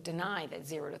wouldn't deny that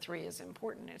 0 to 3 is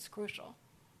important. It's crucial.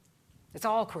 It's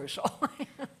all crucial.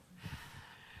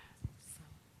 So,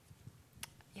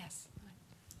 yes.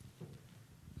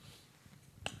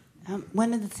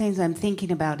 One of the things I'm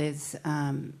thinking about is,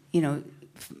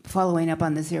 following up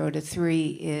on the 0 to 3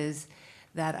 is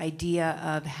that idea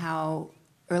of how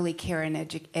early care and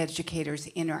educators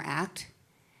interact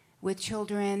with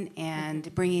children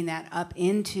and bringing that up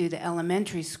into the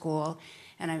elementary school.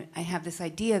 And I have this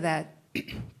idea that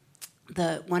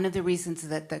one of the reasons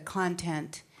that the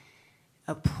content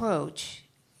approach,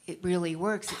 it really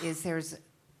works, is there's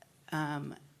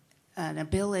an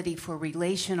ability for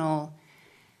relational,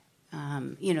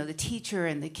 the teacher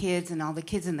and the kids and all the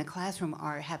kids in the classroom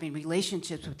are having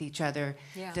relationships with each other,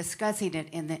 discussing it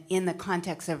in the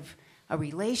context of a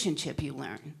relationship you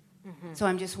learn. Mm-hmm. So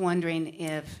I'm just wondering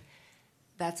if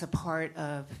that's a part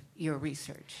of your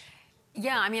research.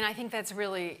 Yeah, I mean, I think that's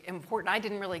really important. I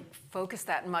didn't really focus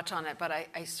that much on it, but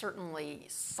I certainly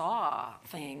saw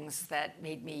things that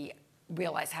made me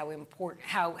realize how important,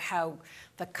 how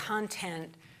the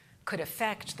content could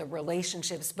affect the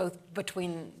relationships both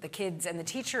between the kids and the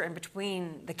teacher and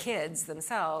between the kids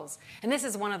themselves. And this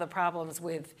is one of the problems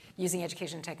with using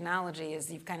education technology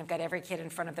is you've kind of got every kid in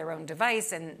front of their own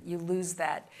device and you lose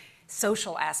that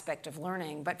social aspect of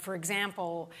learning. But for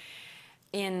example,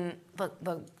 in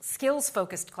the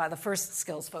skills-focused class, the first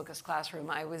skills-focused classroom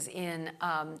I was in,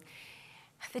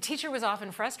 the teacher was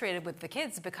often frustrated with the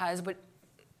kids because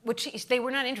they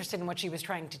were not interested in what she was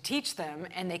trying to teach them,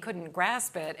 and they couldn't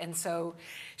grasp it, and so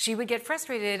she would get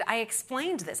frustrated. I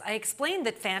explained this. I explained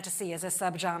that fantasy is a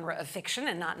subgenre of fiction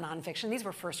and not nonfiction. These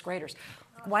were first graders.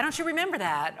 Why don't you remember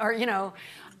that? Or,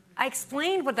 I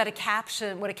explained what a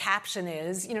caption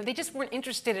is. They just weren't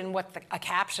interested in what a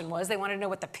caption was. They wanted to know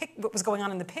what was going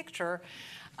on in the picture.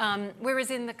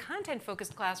 Whereas in the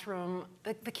content-focused classroom,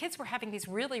 the kids were having these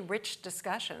really rich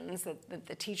discussions that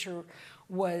the teacher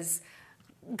was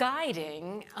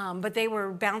guiding, but they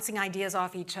were bouncing ideas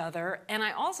off each other. And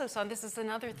I also saw, this is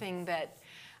another thing that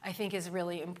I think is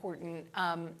really important,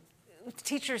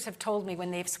 teachers have told me when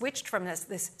they've switched from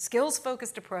this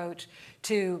skills-focused approach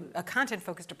to a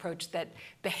content-focused approach that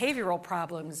behavioral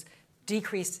problems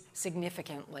decreased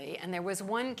significantly. And there was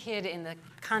one kid in the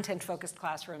content-focused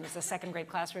classroom, it's a second grade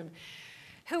classroom,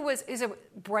 who is a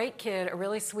bright kid, a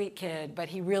really sweet kid, but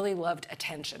he really loved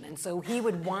attention. And so he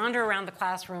would wander around the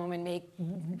classroom and make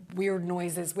weird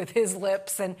noises with his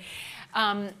lips. And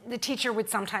the teacher would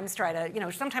sometimes try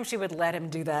to, sometimes she would let him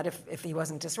do that if he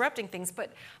wasn't disrupting things.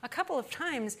 But a couple of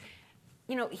times,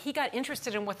 he got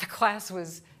interested in what the class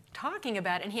was talking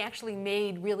about, and he actually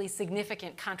made really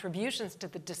significant contributions to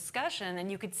the discussion, and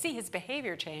you could see his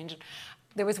behavior change.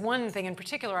 There was one thing in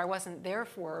particular I wasn't there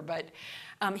for, but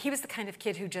he was the kind of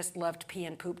kid who just loved pee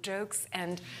and poop jokes.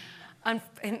 And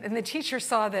the teacher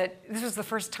saw that this was the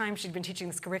first time she'd been teaching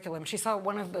this curriculum. She saw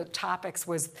one of the topics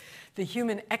was the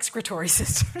human excretory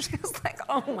system. She was like,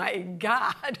 oh my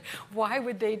God, why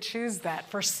would they choose that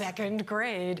for second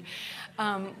grade?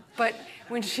 But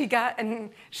when she got, and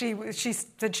she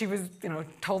said she was,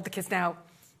 told the kids, now,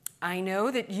 I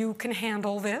know that you can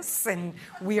handle this, and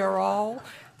we are all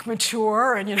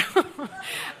mature, and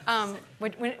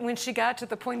when she got to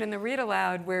the point in the read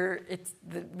aloud where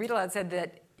the read aloud said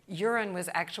that urine was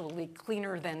actually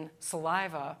cleaner than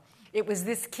saliva, it was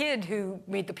this kid who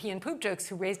made the pee and poop jokes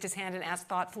who raised his hand and asked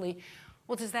thoughtfully,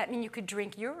 well, does that mean you could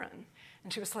drink urine?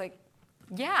 And she was like,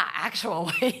 yeah,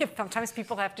 actually, sometimes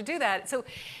people have to do that. So,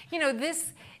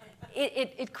 this,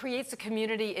 it creates a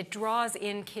community, it draws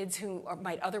in kids who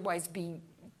might otherwise be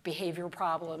behavior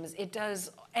problems. It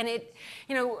does, and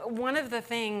one of the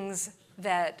things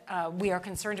that we are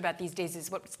concerned about these days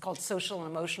is what's called social and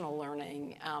emotional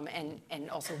learning, and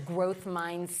also growth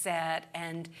mindset,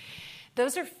 and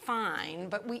those are fine,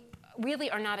 but we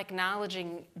really are not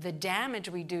acknowledging the damage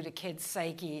we do to kids'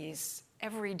 psyches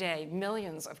every day,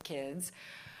 millions of kids,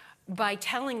 by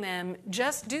telling them,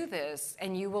 just do this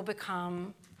and you will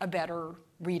become a better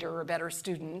reader, a better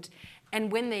student.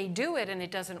 And when they do it and it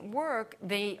doesn't work,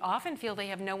 they often feel they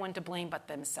have no one to blame but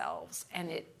themselves. And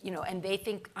and they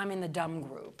think I'm in the dumb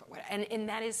group. And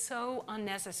that is so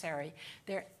unnecessary.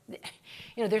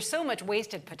 There's so much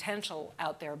wasted potential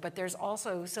out there, but there's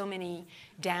also so many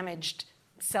damaged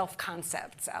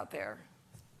self-concepts out there.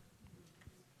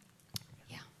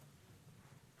 Yeah.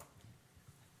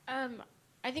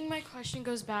 I think my question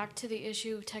goes back to the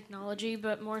issue of technology,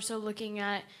 but more so looking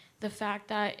at the fact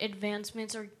that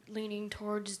advancements are leaning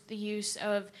towards the use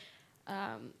of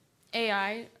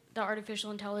AI, the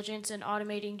artificial intelligence, and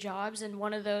automating jobs. And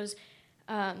one of those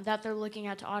that they're looking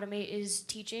at to automate is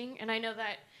teaching. And I know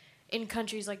that in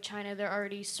countries like China, they're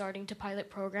already starting to pilot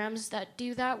programs that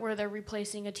do that, where they're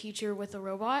replacing a teacher with a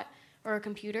robot or a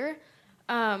computer.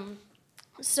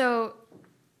 So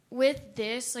with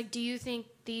this, like, do you think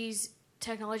these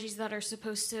technologies that are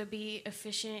supposed to be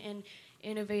efficient and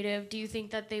innovative, do you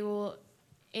think that they will,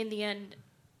 in the end,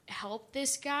 help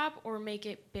this gap or make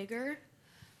it bigger?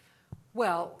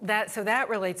 Well, that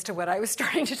relates to what I was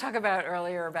starting to talk about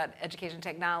earlier about education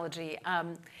technology.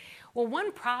 Well,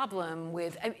 one problem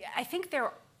with, I think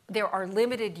there are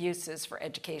limited uses for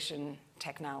education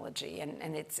technology,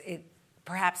 and it's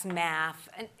perhaps math,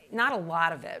 and not a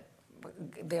lot of it.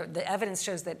 The evidence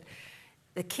shows that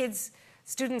the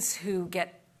students who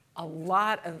get a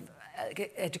lot of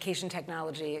education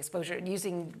technology exposure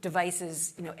using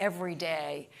devices, every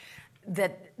day,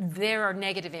 that there are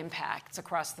negative impacts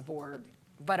across the board.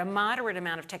 But a moderate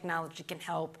amount of technology can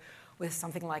help with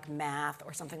something like math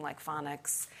or something like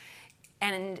phonics.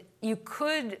 And you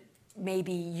could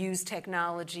maybe use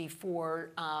technology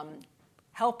for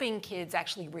helping kids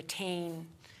actually retain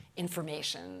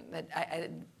information.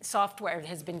 That software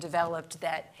has been developed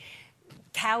that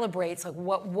calibrates, like,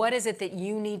 what is it that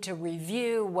you need to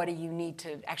review, what do you need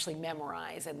to actually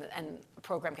memorize, and the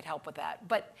program could help with that.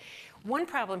 But one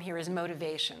problem here is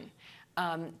motivation.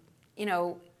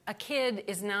 A kid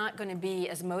is not going to be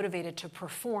as motivated to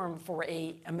perform for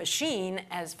a machine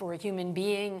as for a human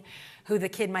being who the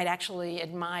kid might actually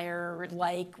admire,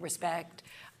 like, respect.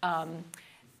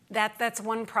 That's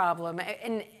one problem.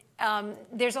 And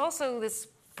there's also this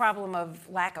problem of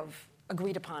lack of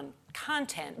agreed upon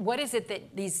content. What is it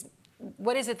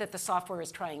that the software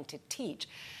is trying to teach?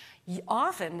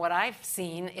 Often what I've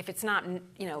seen, if it's not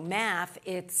math,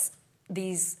 it's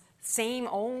these same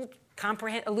old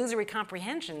illusory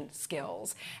comprehension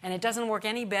skills, and it doesn't work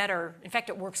any better. In fact,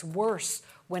 it works worse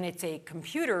when it's a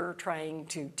computer trying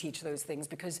to teach those things,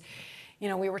 because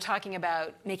we were talking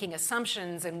about making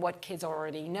assumptions and what kids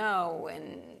already know,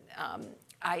 and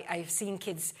I've seen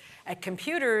kids at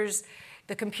computers.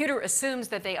 The computer assumes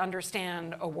that they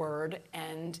understand a word,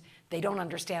 and they don't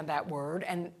understand that word.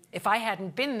 And if I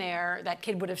hadn't been there, that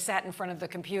kid would have sat in front of the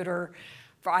computer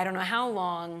for I don't know how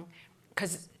long.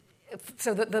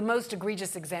 So the most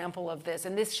egregious example of this,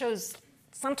 and this shows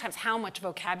sometimes how much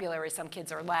vocabulary some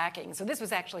kids are lacking. So this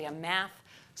was actually a math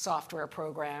software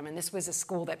program, and this was a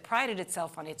school that prided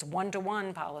itself on its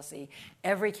one-to-one policy.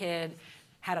 Every kid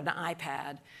had an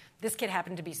iPad. This kid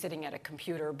happened to be sitting at a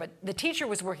computer, but the teacher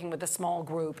was working with a small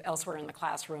group elsewhere in the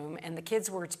classroom, and the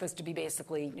kids were supposed to be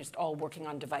basically just all working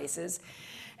on devices.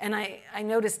 And I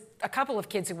noticed a couple of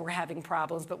kids who were having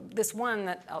problems, but this one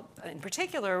that in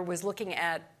particular was looking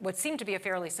at what seemed to be a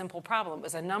fairly simple problem. It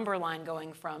was a number line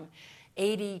going from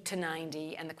 80 to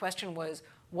 90, and the question was,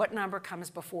 what number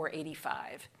comes before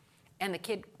 85? And the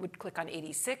kid would click on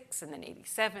 86, and then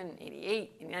 87,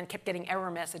 88, and kept getting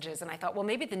error messages. And I thought, well,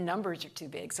 maybe the numbers are too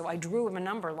big. So I drew him a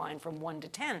number line from 1 to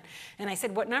 10. And I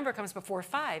said, what number comes before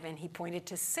 5? And he pointed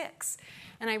to 6.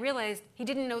 And I realized he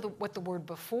didn't know what the word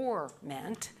before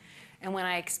meant. And when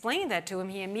I explained that to him,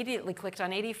 he immediately clicked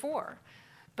on 84.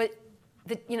 But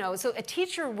so a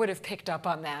teacher would have picked up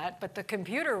on that, but the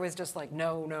computer was just like,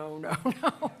 no, no, no,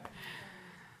 no.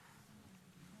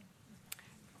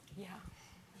 Yeah.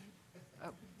 Oh,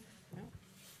 no.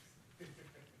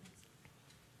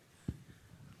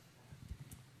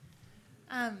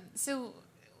 So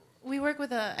I work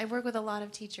with a lot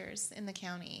of teachers in the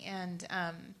county, and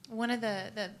one of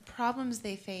the problems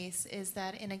they face is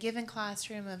that in a given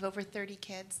classroom of over 30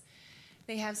 kids,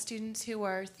 they have students who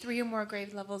are 3 or more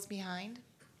grade levels behind.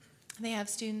 They have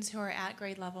students who are at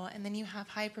grade level, and then you have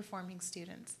high-performing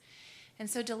students. And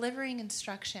so delivering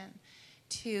instruction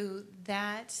to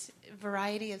that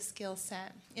variety of skill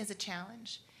set is a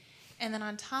challenge. And then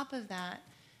on top of that,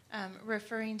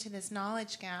 referring to this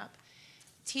knowledge gap,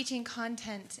 teaching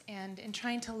content and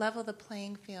trying to level the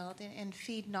playing field and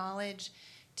feed knowledge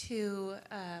to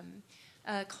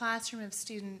a classroom of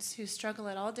students who struggle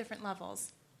at all different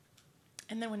levels.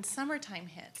 And then when summertime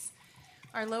hits,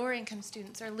 our lower income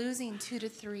students are losing 2 to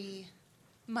 3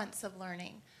 months of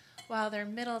learning, while their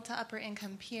middle to upper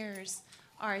income peers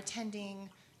are attending,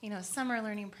 summer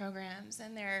learning programs,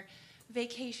 and they're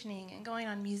vacationing and going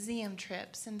on museum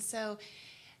trips. And so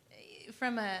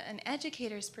from an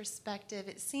educator's perspective,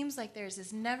 it seems like there's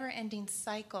this never-ending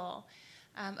cycle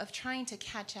of trying to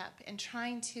catch up and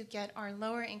trying to get our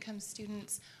lower income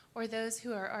students or those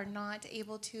who are not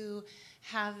able to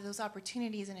have those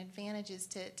opportunities and advantages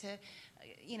to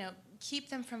keep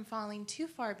them from falling too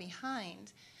far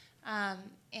behind.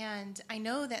 And I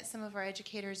know that some of our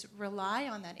educators rely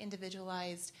on that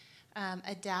individualized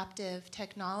adaptive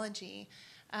technology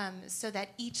so that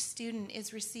each student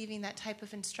is receiving that type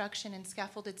of instruction and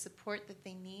scaffolded support that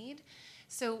they need.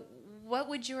 So what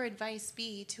would your advice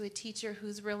be to a teacher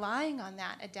who's relying on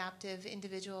that adaptive,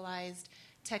 individualized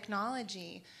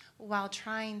technology while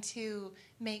trying to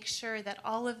make sure that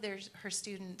all of her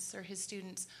students or his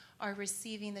students are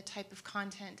receiving the type of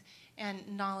content and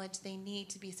knowledge they need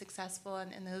to be successful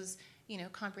in those,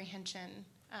 comprehension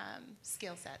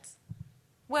skill sets?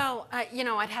 Well,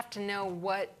 I'd have to know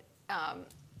what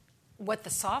the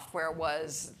software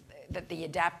was that the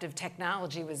adaptive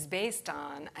technology was based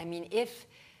on. I mean,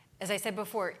 as I said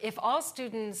before, if all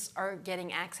students are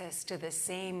getting access to the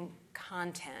same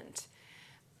content,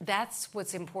 that's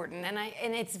what's important.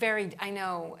 And it's I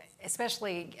know,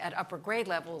 especially at upper grade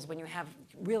levels, when you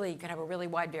can have a really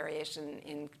wide variation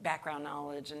in background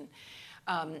knowledge, and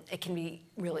it can be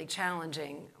really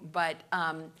challenging. But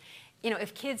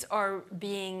if kids are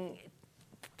being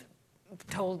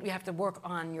told you have to work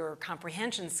on your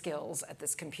comprehension skills at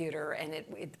this computer and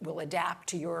it will adapt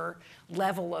to your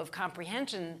level of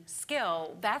comprehension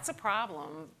skill, that's a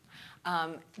problem.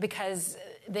 Because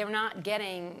they're not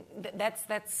getting, that's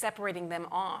separating them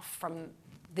off from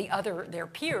their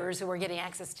peers who are getting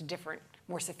access to different,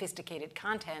 more sophisticated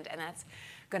content, and that's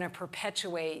going to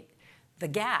perpetuate the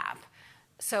gap.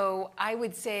 So I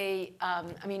would say, I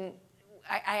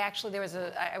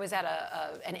was at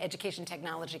an education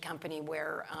technology company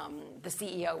where the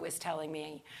CEO was telling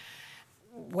me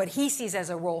what he sees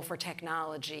as a role for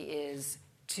technology is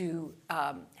to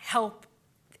help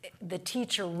the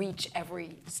teacher reach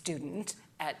every student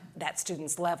at that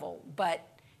student's level, but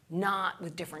not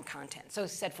with different content. So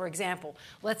said, for example,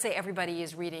 let's say everybody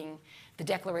is reading the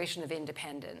Declaration of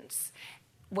Independence.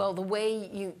 Well, the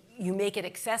way you make it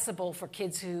accessible for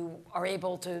kids who are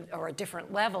able to, or at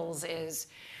different levels, is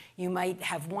you might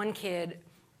have one kid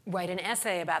write an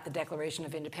essay about the Declaration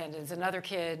of Independence, another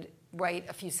kid write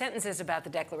a few sentences about the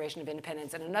Declaration of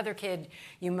Independence, and another kid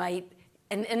you might,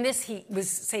 and this he was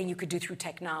saying you could do through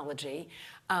technology.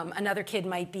 Another kid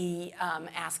might be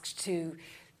asked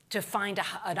to find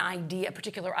an idea, a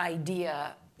particular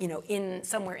idea,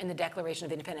 somewhere in the Declaration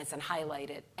of Independence and highlight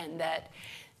it, and that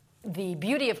the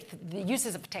beauty of the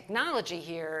uses of technology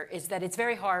here is that it's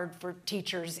very hard for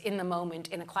teachers in the moment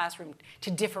in a classroom to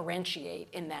differentiate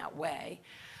in that way.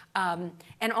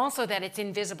 And also that it's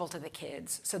invisible to the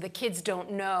kids. So the kids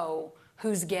don't know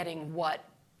who's getting what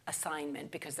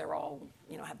assignment because they're all,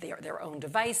 have their own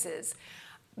devices.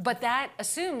 But that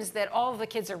assumes that all of the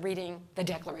kids are reading the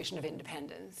Declaration of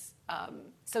Independence.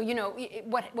 So,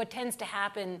 what tends to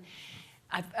happen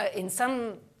in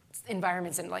some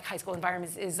environments, in like high school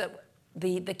environments, is that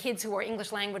the kids who are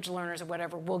English language learners or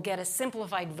whatever will get a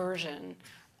simplified version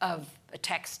of a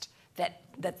text that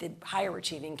the higher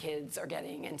achieving kids are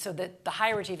getting. And so that the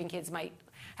higher achieving kids might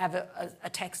have a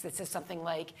text that says something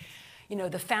like,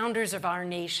 the founders of our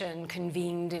nation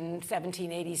convened in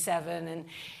 1787, and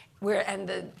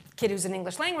the kid who's an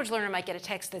English language learner might get a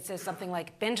text that says something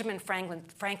like Benjamin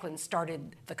Franklin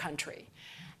started the country.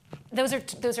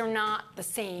 Those are not the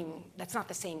same. That's not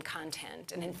the same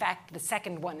content, and in fact, the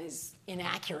second one is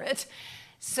inaccurate.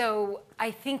 So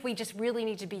I think we just really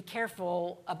need to be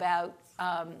careful about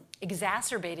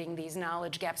exacerbating these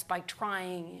knowledge gaps by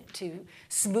trying to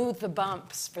smooth the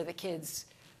bumps for the kids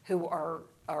who are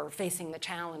facing the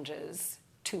challenges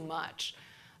too much.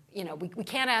 We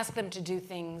can't ask them to do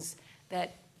things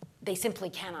that they simply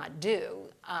cannot do.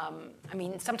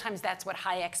 Sometimes that's what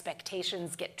high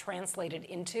expectations get translated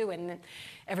into, and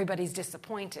everybody's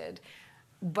disappointed.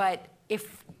 But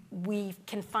if we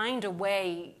can find a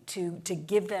way to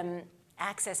give them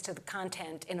access to the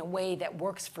content in a way that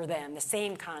works for them, the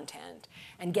same content,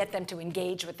 and get them to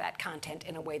engage with that content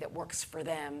in a way that works for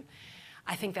them,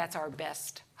 I think that's our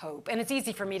best hope. And it's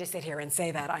easy for me to sit here and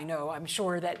say that, I know. I'm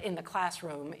sure that in the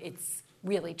classroom it's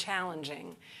really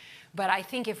challenging. But I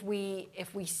think if we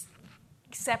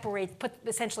separate,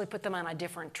 essentially put them on a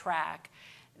different track,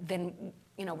 then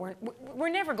we're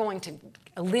never going to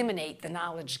eliminate the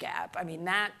knowledge gap.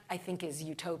 That I think is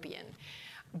utopian.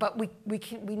 But we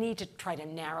need to try to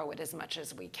narrow it as much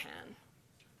as we can.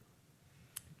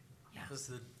 Yeah. Because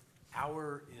the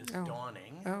hour is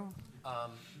dawning.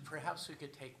 Perhaps we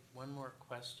could take one more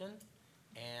question,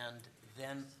 and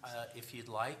then if you'd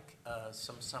like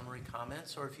some summary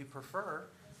comments, or if you prefer,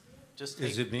 just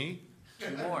take Is it me?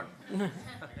 2 more. I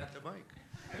got the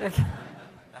mic.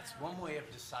 That's one way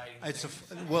of deciding It's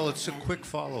things. well, it's a quick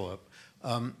follow-up.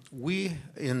 We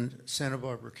in Santa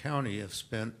Barbara County have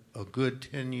spent a good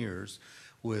 10 years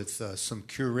with some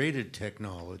curated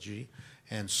technology,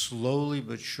 and slowly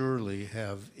but surely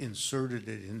have inserted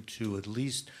it into at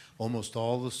least almost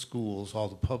all the schools, all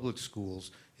the public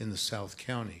schools in the South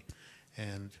County.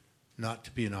 And not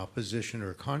to be in opposition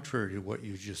or contrary to what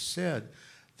you just said,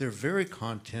 they're very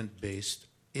content-based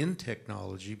in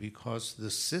technology because the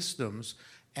systems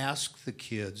ask the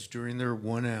kids during their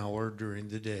 1 hour during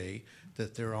the day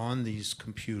that they're on these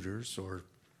computers or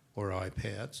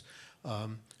iPads,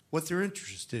 what they're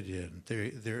interested in.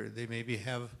 They maybe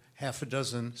have half a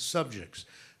dozen subjects.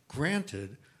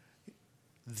 Granted,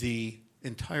 the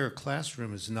entire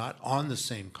classroom is not on the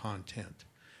same content.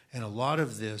 And a lot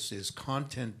of this is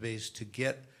content-based to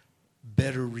get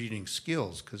better reading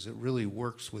skills because it really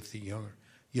works with the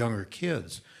younger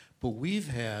kids. But we've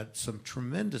had some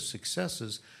tremendous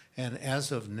successes, and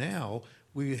as of now,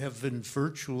 we have been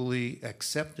virtually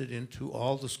accepted into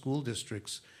all the school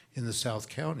districts in the South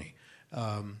County.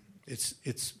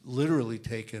 It's literally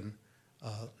taken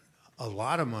a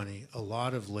lot of money, a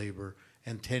lot of labor,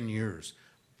 and 10 years.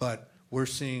 But we're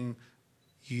seeing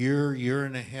year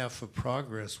and a half of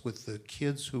progress with the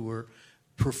kids who are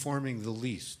performing the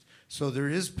least. So there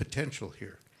is potential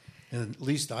here, and at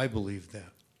least I believe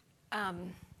that.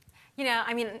 You know,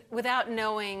 I mean, without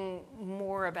knowing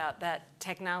more about that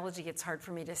technology, it's hard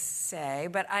for me to say.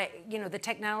 But the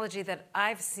technology that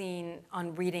I've seen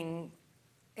on reading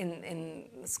in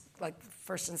like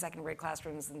first and second grade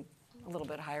classrooms and a little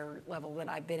bit higher level than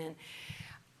I've been in,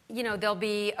 you know, there'll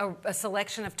be a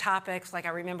selection of topics. Like I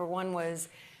remember one was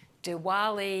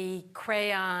Diwali,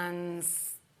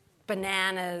 crayons,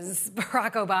 bananas,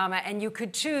 Barack Obama, and you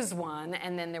could choose one,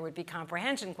 and then there would be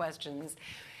comprehension questions.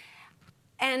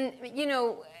 And, you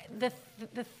know, the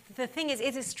thing is,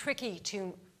 it is tricky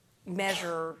to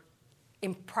measure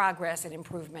progress and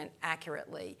improvement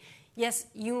accurately. Yes,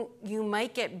 you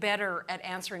might get better at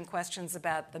answering questions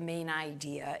about the main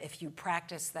idea if you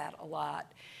practice that a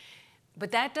lot.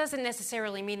 But that doesn't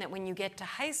necessarily mean that when you get to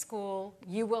high school,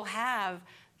 you will have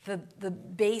the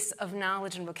base of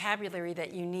knowledge and vocabulary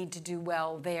that you need to do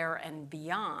well there and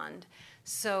beyond.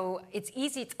 So it's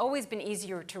always been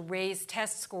easier to raise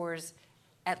test scores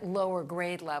at lower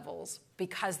grade levels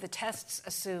because the tests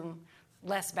assume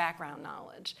less background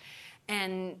knowledge.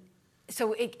 And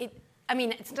so it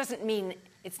doesn't mean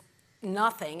it's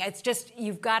nothing. It's just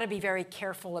you've got to be very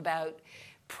careful about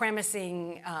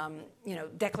premising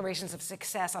declarations of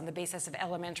success on the basis of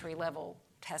elementary level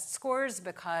test scores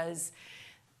because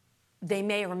they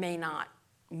may or may not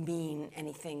mean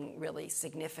anything really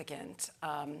significant.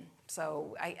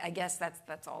 So I guess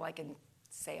that's all I can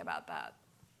say about that.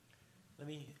 Let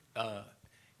me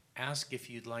ask if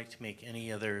you'd like to make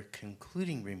any other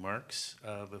concluding remarks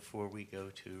before we go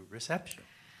to reception.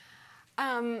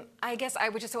 I guess I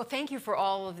would just say, well, thank you for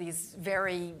all of these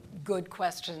very good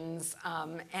questions.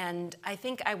 And I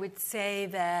think I would say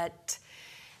that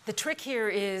the trick here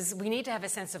is we need to have a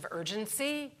sense of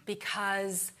urgency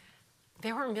because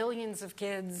there are millions of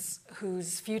kids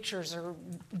whose futures are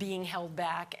being held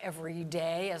back every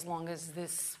day as long as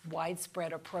this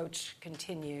widespread approach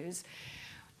continues.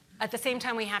 At the same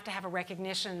time, we have to have a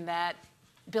recognition that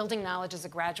building knowledge is a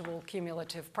gradual,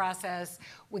 cumulative process.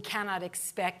 We cannot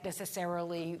expect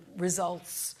necessarily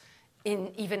results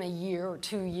in even a year or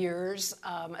 2 years,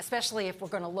 especially if we're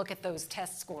going to look at those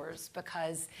test scores,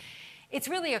 because it's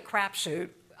really a crapshoot,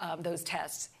 those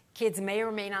tests. Kids may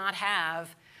or may not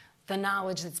have the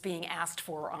knowledge that's being asked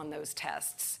for on those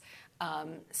tests.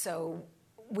 So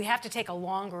we have to take a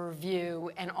longer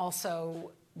view and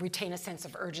also retain a sense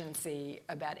of urgency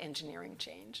about engineering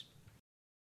change.